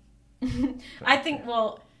one. I think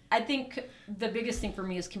the biggest thing for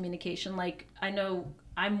me is communication. Like, I know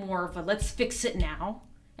I'm more of a let's fix it now,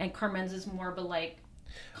 and Carmen's is more of a like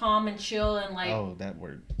calm and chill and like. Oh, that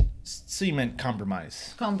word. So you meant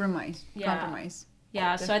compromise. Compromise. Yeah. Compromise.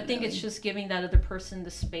 Yeah, so I think it's just giving that other person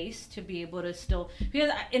the space to be able to still, because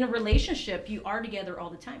in a relationship you are together all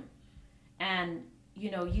the time, and you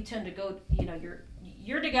tend to go,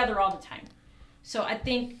 you're together all the time. So I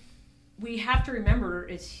think we have to remember,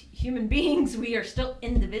 as human beings, we are still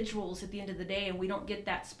individuals at the end of the day, and we don't get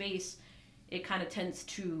that space. It kind of tends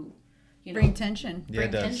to, bring tension. Yeah,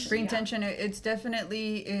 it does. Bring tension. It's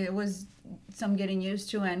definitely, it was some getting used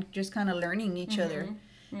to and just kind of learning each other.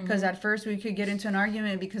 Because at first we could get into an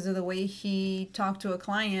argument because of the way he talked to a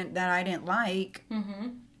client that I didn't like.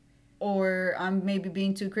 Or I'm maybe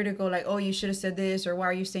being too critical, like, oh, you should have said this, or why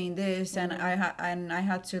are you saying this? And I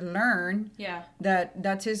had to learn that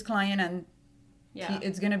that's his client, and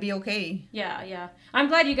it's gonna be okay. Yeah. I'm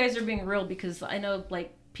glad you guys are being real, because I know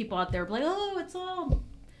like people out there like, oh, it's all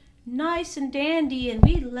nice and dandy and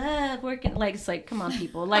we love working. Like, it's like, come on,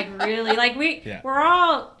 people, like really, like we've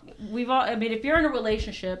all. I mean, if you're in a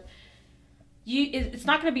relationship, it's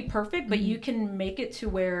not going to be perfect, but you can make it to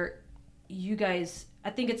where you guys.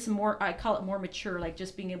 I think it's I call it more mature, like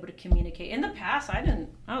just being able to communicate. In the past, I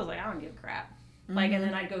was like, I don't give a crap. Like, and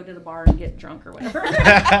then I'd go to the bar and get drunk or whatever.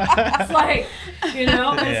 It's like,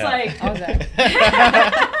 it's like.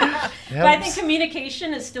 But I think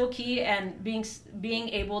communication is still key, and being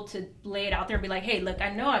able to lay it out there and be like, hey, look,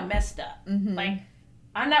 I know I messed up. Like,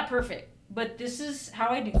 I'm not perfect, but this is how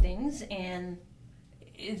I do things, and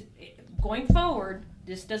going forward,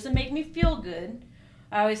 this doesn't make me feel good.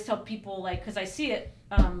 I always tell people, like, because I see it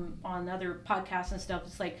on other podcasts and stuff,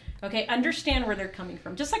 it's like, okay, understand where they're coming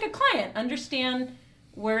from. Just like a client, understand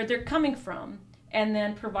where they're coming from, and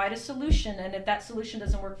then provide a solution. And if that solution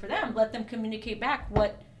doesn't work for them, let them communicate back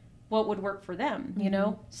what would work for them,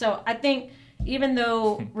 So I think even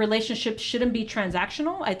though relationships shouldn't be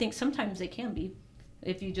transactional, I think sometimes they can be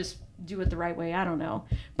if you just do it the right way. I don't know.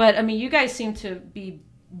 But I mean, you guys seem to be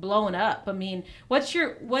blowing up. I mean, what's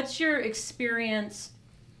your experience?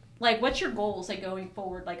 Like, what's your goals, like, going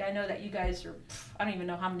forward? Like, I know that you guys are, I don't even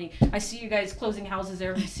know how many. I see you guys closing houses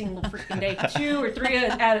every single freaking day, 2 or 3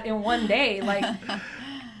 in one day. Like,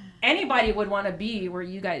 anybody would want to be where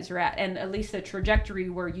you guys are at least the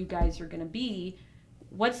trajectory where you guys are going to be.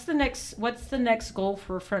 What's the next goal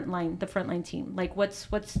for the frontline team? Like, what's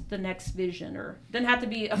the next vision? Or it doesn't have to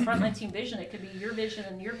be a frontline team vision. It could be your vision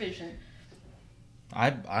and your vision.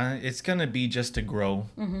 It's gonna be just to grow,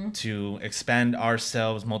 to expand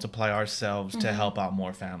ourselves, multiply ourselves, to help out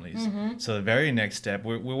more families. So the very next step,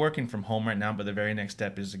 we're working from home right now, but the very next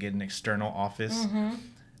step is to get an external office.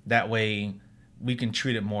 That way, we can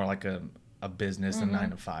treat it more like a business than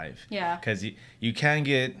 9 to 5. Yeah. Because you can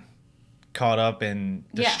get caught up and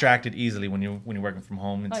distracted easily when you're working from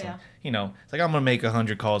home. It's it's like, I'm gonna make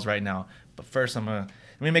 100 calls right now, but first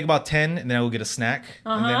let me make about 10, and then I will get a snack.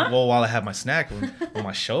 And then, while I have my snack, with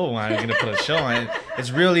my show, I'm going to put a show on.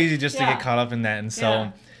 It's real easy just to get caught up in that. And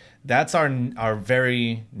so that's our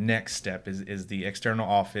very next step is the external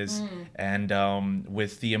office. And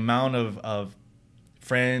with the amount of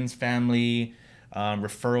friends, family,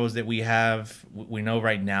 referrals that we have, we know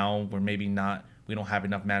right now we don't have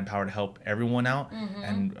enough manpower to help everyone out.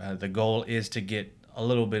 And the goal is to get a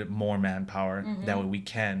little bit more manpower. That way we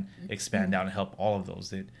can expand out and help all of those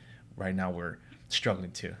that right now we're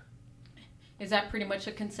struggling to. Is that pretty much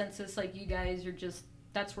a consensus? Like, you guys are just,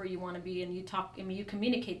 that's where you want to be, and you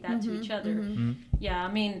communicate that to each other. Yeah, I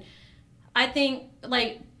mean, I think,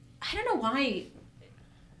 like, I don't know why,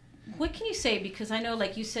 what can you say? Because I know,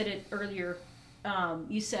 like you said it earlier,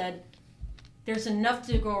 you said there's enough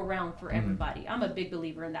to go around for everybody. I'm a big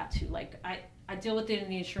believer in that too. Like, I deal with it in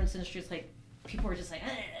the insurance industry. It's like, people are just like,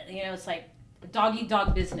 it's like a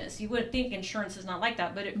dog-eat-dog business. You would think insurance is not like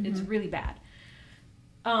that, but it's really bad.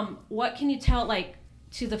 What can you tell, like,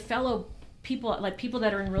 to the fellow people, like people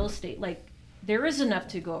that are in real estate? Like, there is enough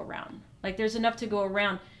to go around. Like, there's enough to go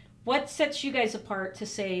around. What sets you guys apart to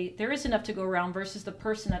say there is enough to go around versus the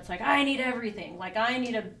person that's like, I need everything. Like, I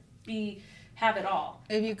need to have it all.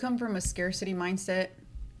 If you come from a scarcity mindset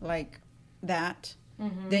like that,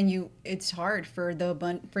 then it's hard for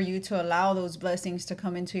you to allow those blessings to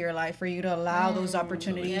come into your life, for you to allow those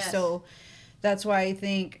opportunities. Yes. So that's why I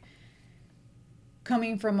think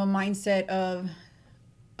coming from a mindset of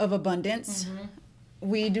abundance,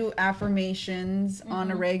 we do affirmations on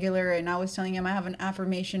a regular, and I was telling him I have an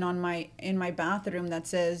affirmation in my bathroom that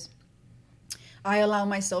says, I allow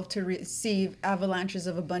myself to receive avalanches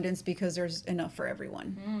of abundance because there's enough for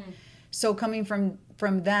everyone. So coming from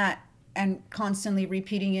that, and constantly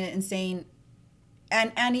repeating it and saying,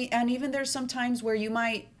 and even there's some times where you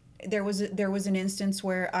might, there was an instance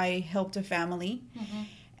where I helped a family,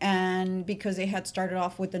 and because they had started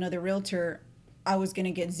off with another realtor, I was going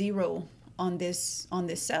to get zero on this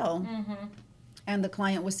sell. And the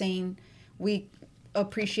client was saying, we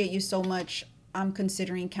appreciate you so much, I'm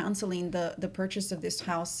considering canceling the purchase of this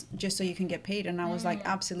house just so you can get paid. And I was like,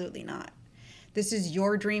 absolutely not. This is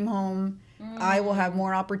your dream home. I will have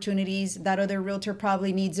more opportunities. That other realtor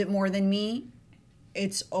probably needs it more than me.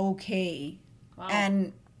 It's okay. Wow.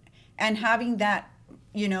 And having that,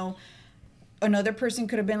 you know, another person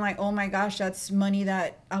could have been like, oh my gosh, that's money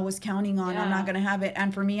that I was counting on. I'm not going to have it.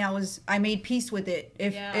 And for me, I made peace with it.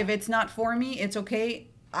 If it's not for me, it's okay.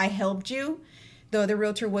 I helped you. The other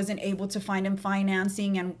realtor wasn't able to find him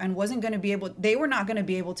financing and wasn't going to be able, they were not going to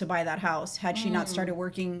be able to buy that house had she not started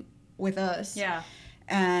working with us. Yeah.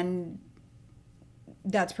 And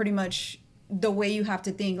that's pretty much the way you have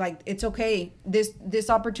to think. Like, it's okay. This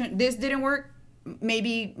opportunity, this didn't work,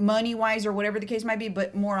 maybe money wise or whatever the case might be,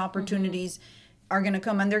 but more opportunities are going to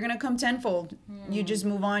come, and they're going to come tenfold. You just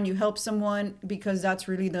move on, you help someone, because that's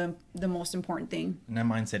really the most important thing. And that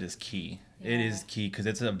mindset is key. It is key, because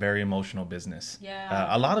it's a very emotional business.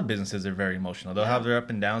 Yeah. A lot of businesses are very emotional. They'll have their up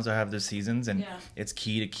and downs, they'll have their seasons, and it's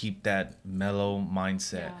key to keep that mellow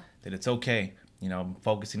mindset that it's okay, you know,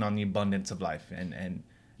 focusing on the abundance of life, and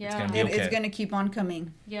it's going to be okay. It's going to keep on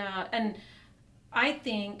coming. Yeah, and I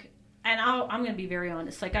think, and I'm going to be very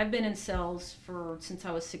honest, like, I've been in sales since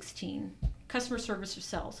I was 16. Customer service or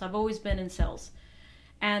sales. I've always been in sales.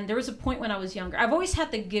 And there was a point when I was younger. I've always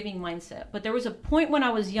had the giving mindset, but there was a point when I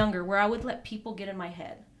was younger where I would let people get in my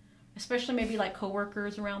head, especially maybe like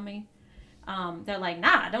coworkers around me. They're like,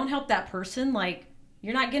 nah, don't help that person. Like,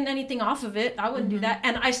 you're not getting anything off of it. I wouldn't do that.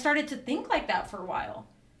 And I started to think like that for a while.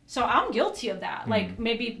 So I'm guilty of that. Like,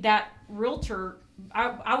 maybe that realtor,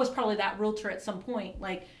 I was probably that realtor at some point.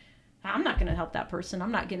 Like, I'm not going to help that person.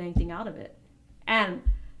 I'm not getting anything out of it. And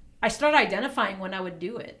I started identifying when I would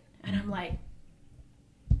do it. And I'm like,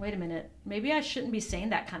 wait a minute, maybe I shouldn't be saying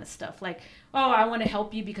that kind of stuff. Like, oh, I want to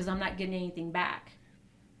help you because I'm not getting anything back.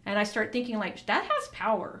 And I start thinking, like, that has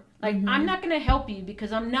power. Like, I'm not going to help you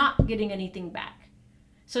because I'm not getting anything back.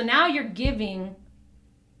 So now you're giving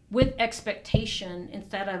with expectation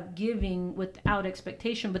instead of giving without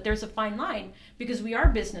expectation. But there's a fine line, because we are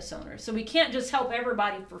business owners. So we can't just help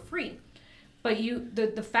everybody for free. But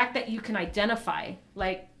the fact that you can identify,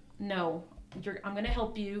 like, no, I'm going to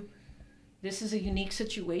help you. This is a unique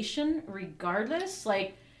situation regardless.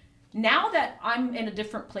 Like, now that I'm in a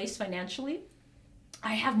different place financially,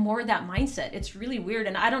 I have more of that mindset. It's really weird.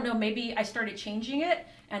 And I don't know, maybe I started changing it,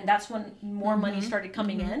 and that's when more money started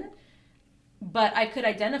coming in. But I could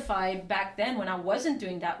identify back then when I wasn't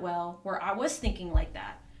doing that well, where I was thinking like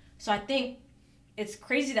that. So I think it's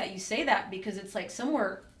crazy that you say that, because it's like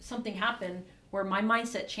something happened where my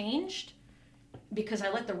mindset changed because I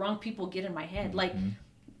let the wrong people get in my head. Like,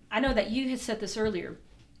 I know that you had said this earlier.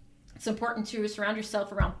 It's important to surround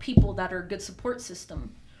yourself around people that are a good support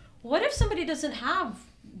system. What if somebody doesn't have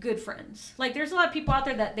good friends? Like, there's a lot of people out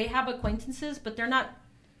there that they have acquaintances, but they're not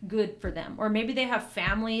good for them. Or maybe they have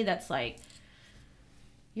family that's like,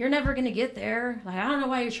 you're never going to get there. Like, I don't know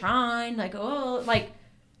why you're trying. Like, oh, like,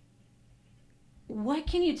 what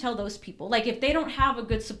can you tell those people? Like, if they don't have a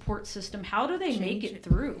good support system, how do they make it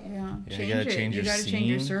through? You gotta change your scene. Change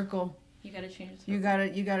your circle. You gotta change your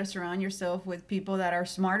circle. You gotta surround yourself with people that are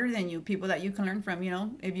smarter than you, people that you can learn from. You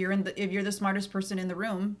know, if you're the smartest person in the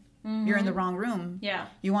room, you're in the wrong room. Yeah.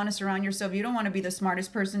 You want to surround yourself. You don't want to be the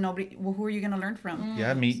smartest person. Well, who are you going to learn from?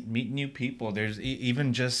 Yeah, meet new people. There's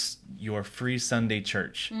even just your free Sunday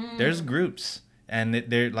church. There's groups, and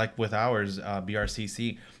they're like with ours,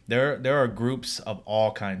 BRCC. There are groups of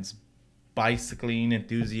all kinds, bicycling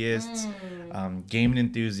enthusiasts, gaming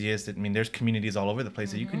enthusiasts. I mean, there's communities all over the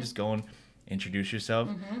place that you can just go and introduce yourself.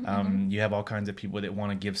 You have all kinds of people that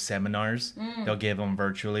want to give seminars. They'll give them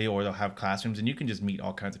virtually, or they'll have classrooms, and you can just meet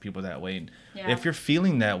all kinds of people that way. And if you're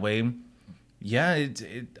feeling that way,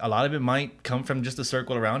 a lot of it might come from just the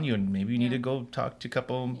circle around you, and maybe you need to go talk to a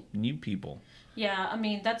couple new people. Yeah, I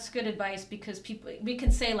mean, that's good advice, because we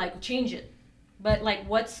can say, like, change it, but, like,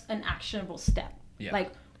 what's an actionable step? Yeah.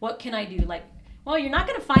 Like, what can I do? Like, well, you're not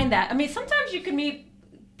going to find that. I mean, sometimes you can meet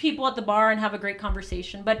people at the bar and have a great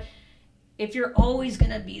conversation, but if you're always going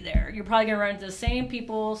to be there, you're probably going to run into the same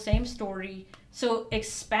people, same story. So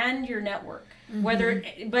expand your network. And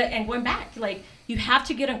going back, like, you have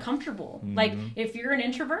to get uncomfortable. Like, if you're an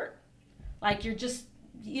introvert, like, you're just,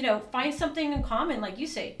 find something in common. Like you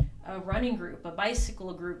say, a running group, a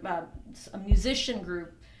bicycle group, a musician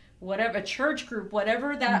group, whatever, a church group,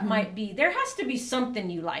 whatever that might be. There has to be something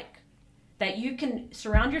you like, that you can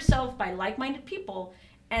surround yourself by like-minded people.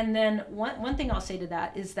 And then one thing I'll say to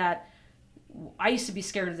that is that I used to be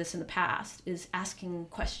scared of this in the past, is asking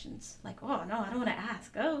questions. Like, oh, no, I don't want to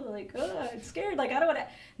ask. Oh, I'm scared. Like, I don't want to.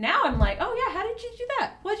 Now I'm like, oh, yeah, how did you do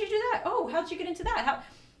that? What did you do that? Oh, how did you get into that?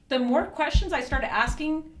 The more questions I started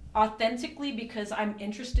asking authentically because I'm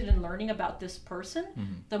interested in learning about this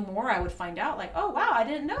person, the more I would find out, like, oh, wow, I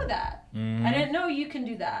didn't know that. I didn't know you can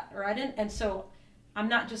do that. Or I didn't. And so I'm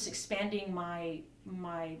not just expanding my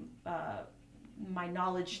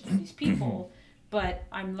knowledge to these people, but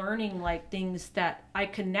I'm learning like things that I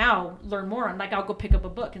can now learn more on. Like I'll go pick up a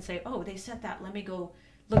book and say, oh, they said that. Let me go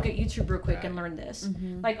look at YouTube real quick and learn this.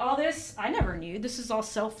 Like all this, I never knew. This is all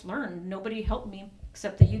self-learned. Nobody helped me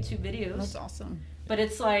except the YouTube videos. That's awesome. But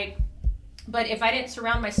it's like, but if I didn't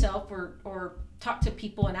surround myself or talk to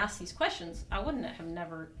people and ask these questions, I wouldn't have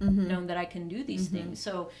never known that I can do these things.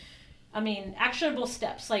 So, I mean, actionable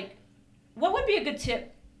steps. Like, what would be a good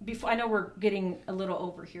tip before? I know we're getting a little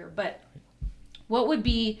over here, but what would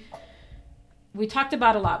be, we talked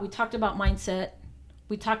about a lot. We talked about mindset.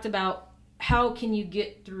 We talked about how can you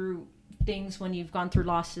get through things when you've gone through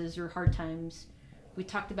losses or hard times. We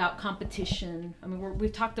talked about competition. I mean,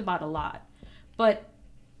 we've talked about a lot. But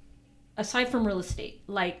aside from real estate,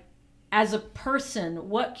 like as a person,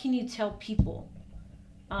 what can you tell people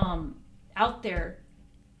out there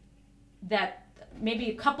that maybe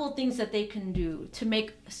a couple of things that they can do to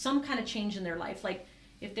make some kind of change in their life? Like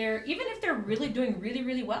even if they're really doing really,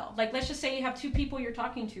 really well, like let's just say you have two people you're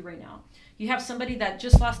talking to right now. You have somebody that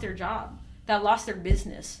just lost their job, that lost their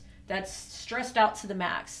business, that's stressed out to the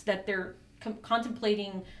max, that they're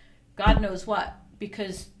contemplating God knows what,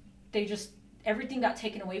 because everything got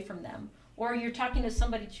taken away from them. Or you're talking to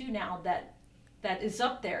somebody too now that is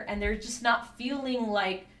up there and they're just not feeling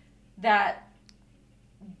like that,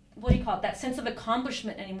 what do you call it, that sense of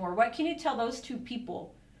accomplishment anymore. What can you tell those two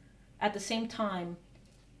people at the same time,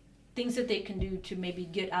 things that they can do to maybe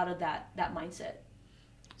get out of that mindset?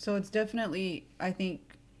 So it's definitely, I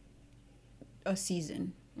think, a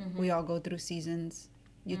season. We all go through seasons.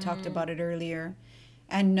 You talked about it earlier.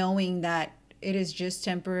 And knowing that it is just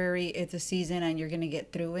temporary, it's a season and you're going to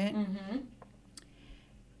get through it.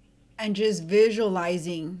 And just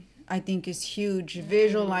visualizing, I think, is huge.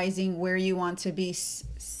 Visualizing where you want to be.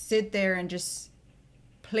 Sit there and just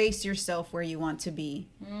place yourself where you want to be.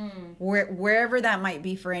 Wherever that might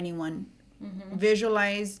be for anyone.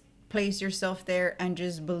 Visualize, place yourself there, and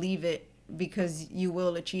just believe it, because you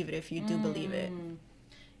will achieve it if you do believe it.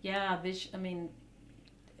 Yeah, I mean,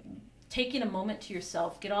 taking a moment to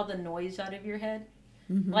yourself, get all the noise out of your head.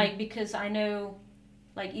 Like, because I know,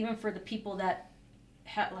 like, even for the people that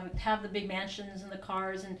have the big mansions and the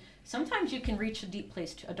cars, and sometimes you can reach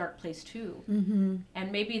a dark place too.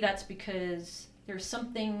 And maybe that's because there's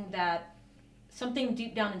something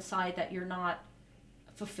deep down inside that you're not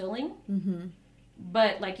fulfilling.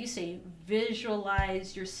 But like you say,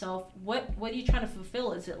 visualize yourself. What are you trying to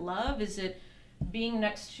fulfill? Is it love? Is it being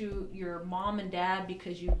next to your mom and dad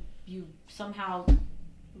because you somehow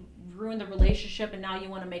ruined the relationship and now you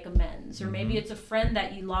want to make amends? Or maybe it's a friend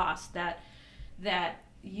that you lost that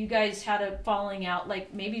you guys had a falling out.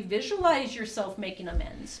 Like, maybe visualize yourself making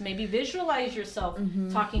amends. Maybe visualize yourself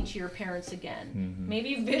talking to your parents again.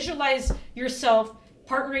 Maybe visualize yourself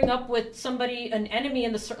partnering up with somebody, an enemy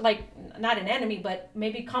in the, like, not an enemy, but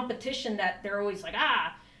maybe competition that they're always like,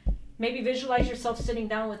 maybe visualize yourself sitting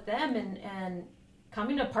down with them and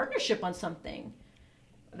coming to a partnership on something.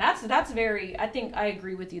 That's very, I think I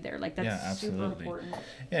agree with you there. Like, that's super important.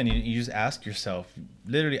 Yeah, and you just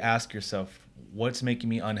literally ask yourself, what's making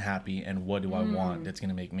me unhappy and what do I want that's going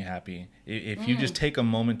to make me happy? If you just take a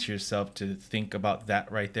moment to yourself to think about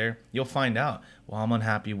that right there, you'll find out, well, I'm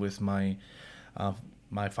unhappy with my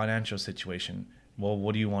financial situation. Well,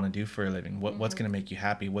 what do you want to do for a living? What's going to make you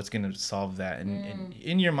happy? What's going to solve that? And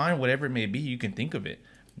in your mind, whatever it may be, you can think of it.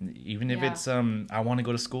 Even if it's, I want to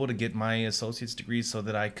go to school to get my associate's degree so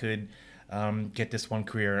that I could get this one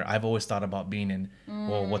career I've always thought about being in.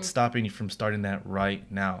 Well, what's stopping you from starting that right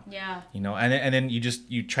now? Yeah. You know, and then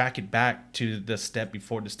you track it back to the step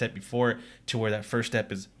before to where that first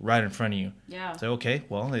step is right in front of you. Yeah. So, okay,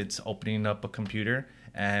 well, it's opening up a computer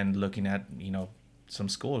and looking at, some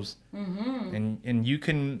schools. And you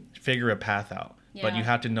can figure a path out, but you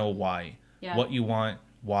have to know why. What you want,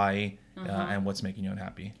 why, and what's making you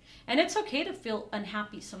unhappy. And it's okay to feel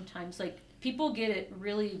unhappy sometimes. Like, people get it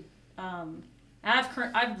really.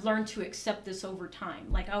 I've learned to accept this over time.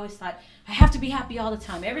 Like, I always thought I have to be happy all the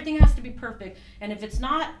time. Everything has to be perfect. And if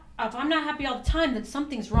I'm not happy all the time, then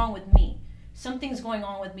something's wrong with me. something's going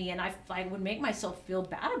on with me, and I would make myself feel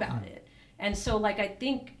bad about it. And so, like, I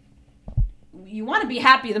think you want to be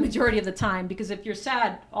happy the majority of the time, because if you're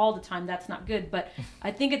sad all the time, that's not good. But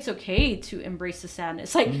I think it's okay to embrace the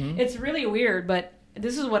sadness. Like, it's really weird, but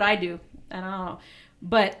this is what I do. And I don't know.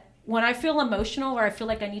 But when I feel emotional or I feel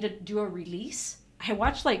like I need to do a release, I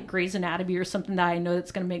watch like Grey's Anatomy or something that I know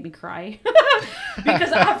that's going to make me cry. Because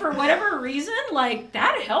for whatever reason, like,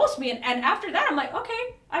 that helps me. And after that, I'm like,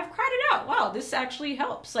 okay, I've cried it out. Wow, this actually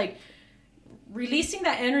helps. Like, releasing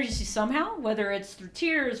that energy somehow, whether it's through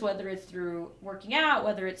tears, whether it's through working out,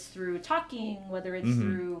 whether it's through talking, whether it's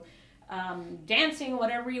through dancing,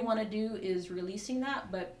 whatever you want to do is releasing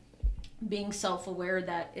that. But being self-aware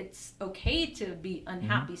that it's okay to be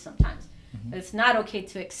unhappy sometimes. It's not okay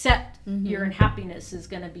to accept your unhappiness is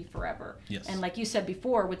going to be forever. Yes. And like you said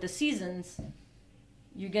before, with the seasons,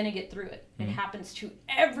 you're going to get through it. It happens to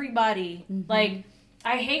everybody. Like,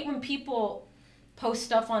 I hate when people post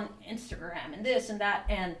stuff on Instagram and this and that,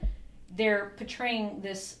 and they're portraying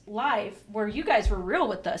this life where you guys were real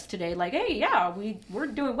with us today. Like, hey, yeah, we're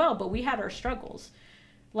doing well, but we had our struggles.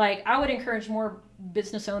 Like, I would encourage more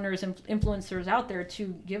business owners and influencers out there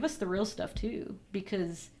to give us the real stuff too,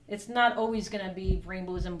 because it's not always going to be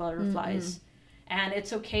rainbows and butterflies. And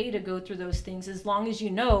it's okay to go through those things as long as you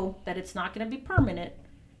know that it's not going to be permanent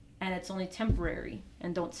and it's only temporary,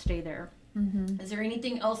 and don't stay there. Is there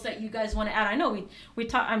anything else that you guys want to add? I know we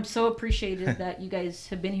talk. I'm so appreciative that you guys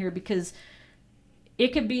have been here, because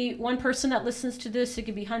it could be one person that listens to this. It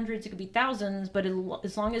could be hundreds. It could be thousands. But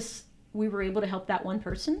as long as we were able to help that one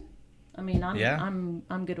person, I mean,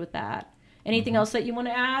 I'm good with that. Anything else that you want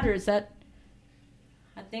to add, or is that?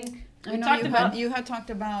 I think we talked about.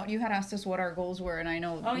 You had asked us what our goals were, and I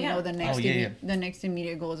know know the next the next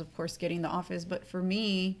immediate goal is, of course, getting the office. But for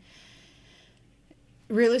me,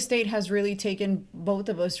 real estate has really taken both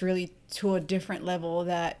of us really to a different level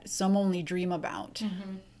that some only dream about.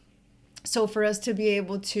 So for us to be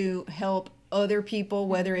able to help other people,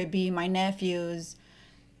 whether it be my nephews,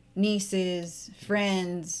 nieces,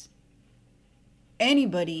 friends,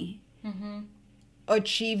 anybody,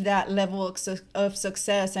 achieve that level of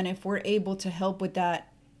success, and if we're able to help with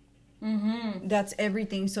that, that's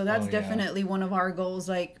everything. So that's definitely one of our goals.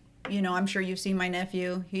 Like, you know, I'm sure you've seen my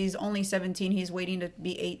nephew. He's only 17. He's waiting to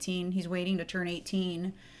be 18. He's waiting to turn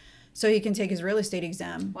 18 so he can take his real estate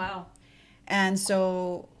exam. Wow. And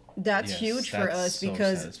so that's huge for us,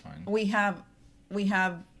 because satisfying. we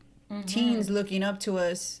have teens looking up to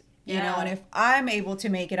us, you know, and if I'm able to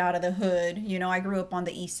make it out of the hood, you know, I grew up on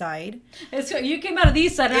the east side. You came out of the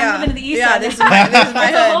east side, and I'm living in the east side. This is my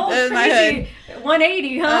hood. This is my hood.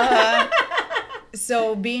 180, huh?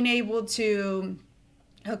 So being able to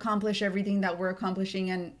accomplish everything that we're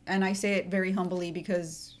accomplishing, and I say it very humbly,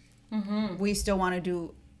 because we still want to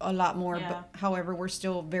do a lot more, but however, we're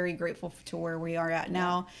still very grateful to where we are at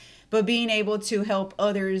now. But being able to help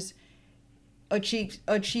others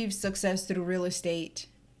achieve success through real estate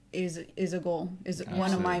is a goal, is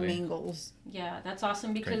one of my main goals. Yeah, that's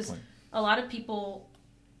awesome, because a lot of people,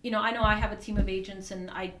 you know I have a team of agents, and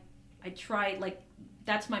I try, like,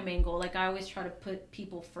 that's my main goal. Like, I always try to put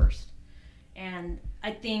people first. And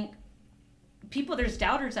I think there's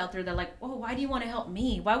doubters out there that are like, oh, why do you want to help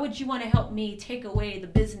me? Why would you want to help me take away the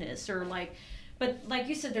business? Or like, but like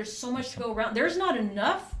you said, there's so much to go around. There's not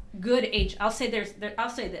enough good agents. I'll say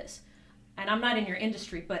this, and I'm not in your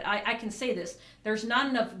industry, but I can say this. There's not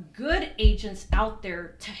enough good agents out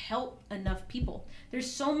there to help enough people.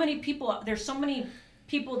 There's so many people. There's so many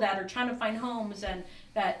people that are trying to find homes and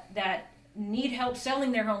that need help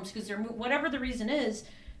selling their homes because they're, whatever the reason is.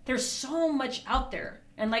 There's so much out there.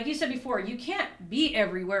 And like you said before, you can't be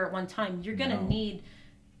everywhere at one time. You're going to need,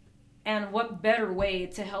 and what better way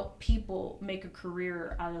to help people make a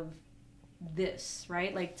career out of this,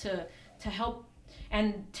 right? Like to help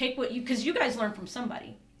and take what you, because you guys learn from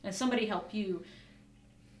somebody and somebody helped you.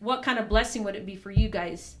 What kind of blessing would it be for you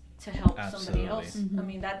guys to help somebody else? I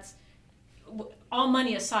mean, that's all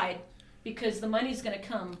money aside, because the money's going to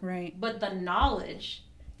come. Right. But the knowledge,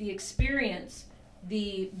 the experience,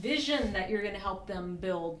 the vision that you're going to help them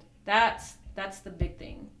build, that's the big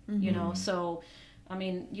thing, you know? So, I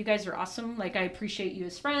mean, you guys are awesome. Like, I appreciate you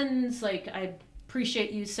as friends. Like, I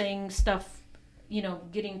appreciate you saying stuff, you know,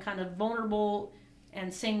 getting kind of vulnerable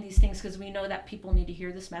and saying these things, because we know that people need to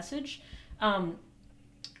hear this message. I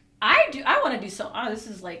want to do so. Oh, this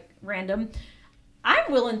is like random.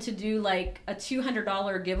 I'm willing to do like a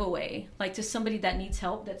 $200 giveaway, like to somebody that needs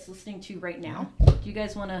help that's listening to right now. Do you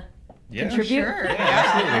guys want to contribute? Sure.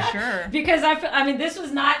 Yeah, sure. Because I mean, this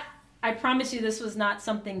was not, I promise you, this was not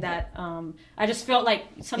something that I just felt like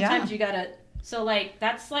sometimes you got to So like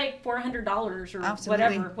that's like $400 or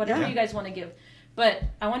Absolutely. whatever you guys want to give. But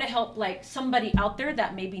I want to help like somebody out there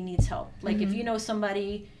that maybe needs help. Like if you know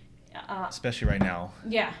somebody, especially right now.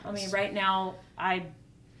 Yeah, I mean right now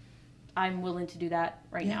I'm willing to do that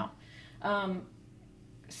right now.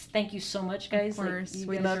 Thank you so much, guys. Of course. Like,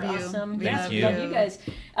 we guys love are you. awesome. We Yes, love we love you you guys.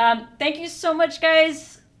 Thank you so much,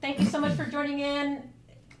 guys. Thank you so much for joining in.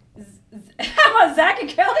 How about Zack and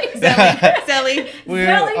Kelly? Zelly. We're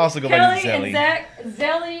Zelly, also going Kelly to Zelly. and Zack.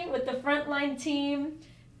 Zelly with the Frontline team.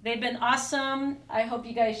 They've been awesome. I hope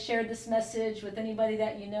you guys shared this message with anybody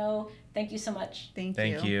that you know. Thank you so much. Thank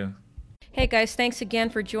you. Hey guys, thanks again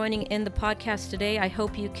for joining in the podcast today. I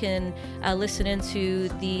hope you can listen into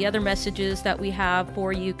the other messages that we have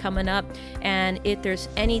for you coming up. And if there's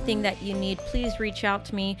anything that you need, please reach out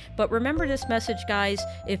to me. But remember this message, guys,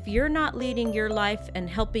 if you're not leading your life and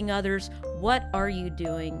helping others, what are you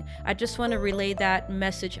doing? I just want to relay that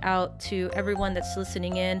message out to everyone that's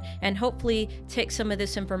listening in and hopefully take some of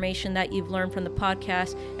this information that you've learned from the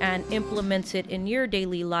podcast and implement it in your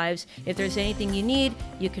daily lives. If there's anything you need,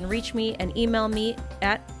 you can reach me and email me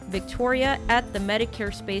at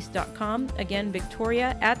victoria@themedicarespace.com. Again,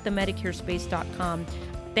 victoria@themedicarespace.com.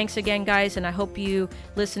 Thanks again, guys, and I hope you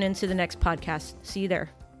listen into the next podcast. See you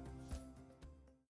there.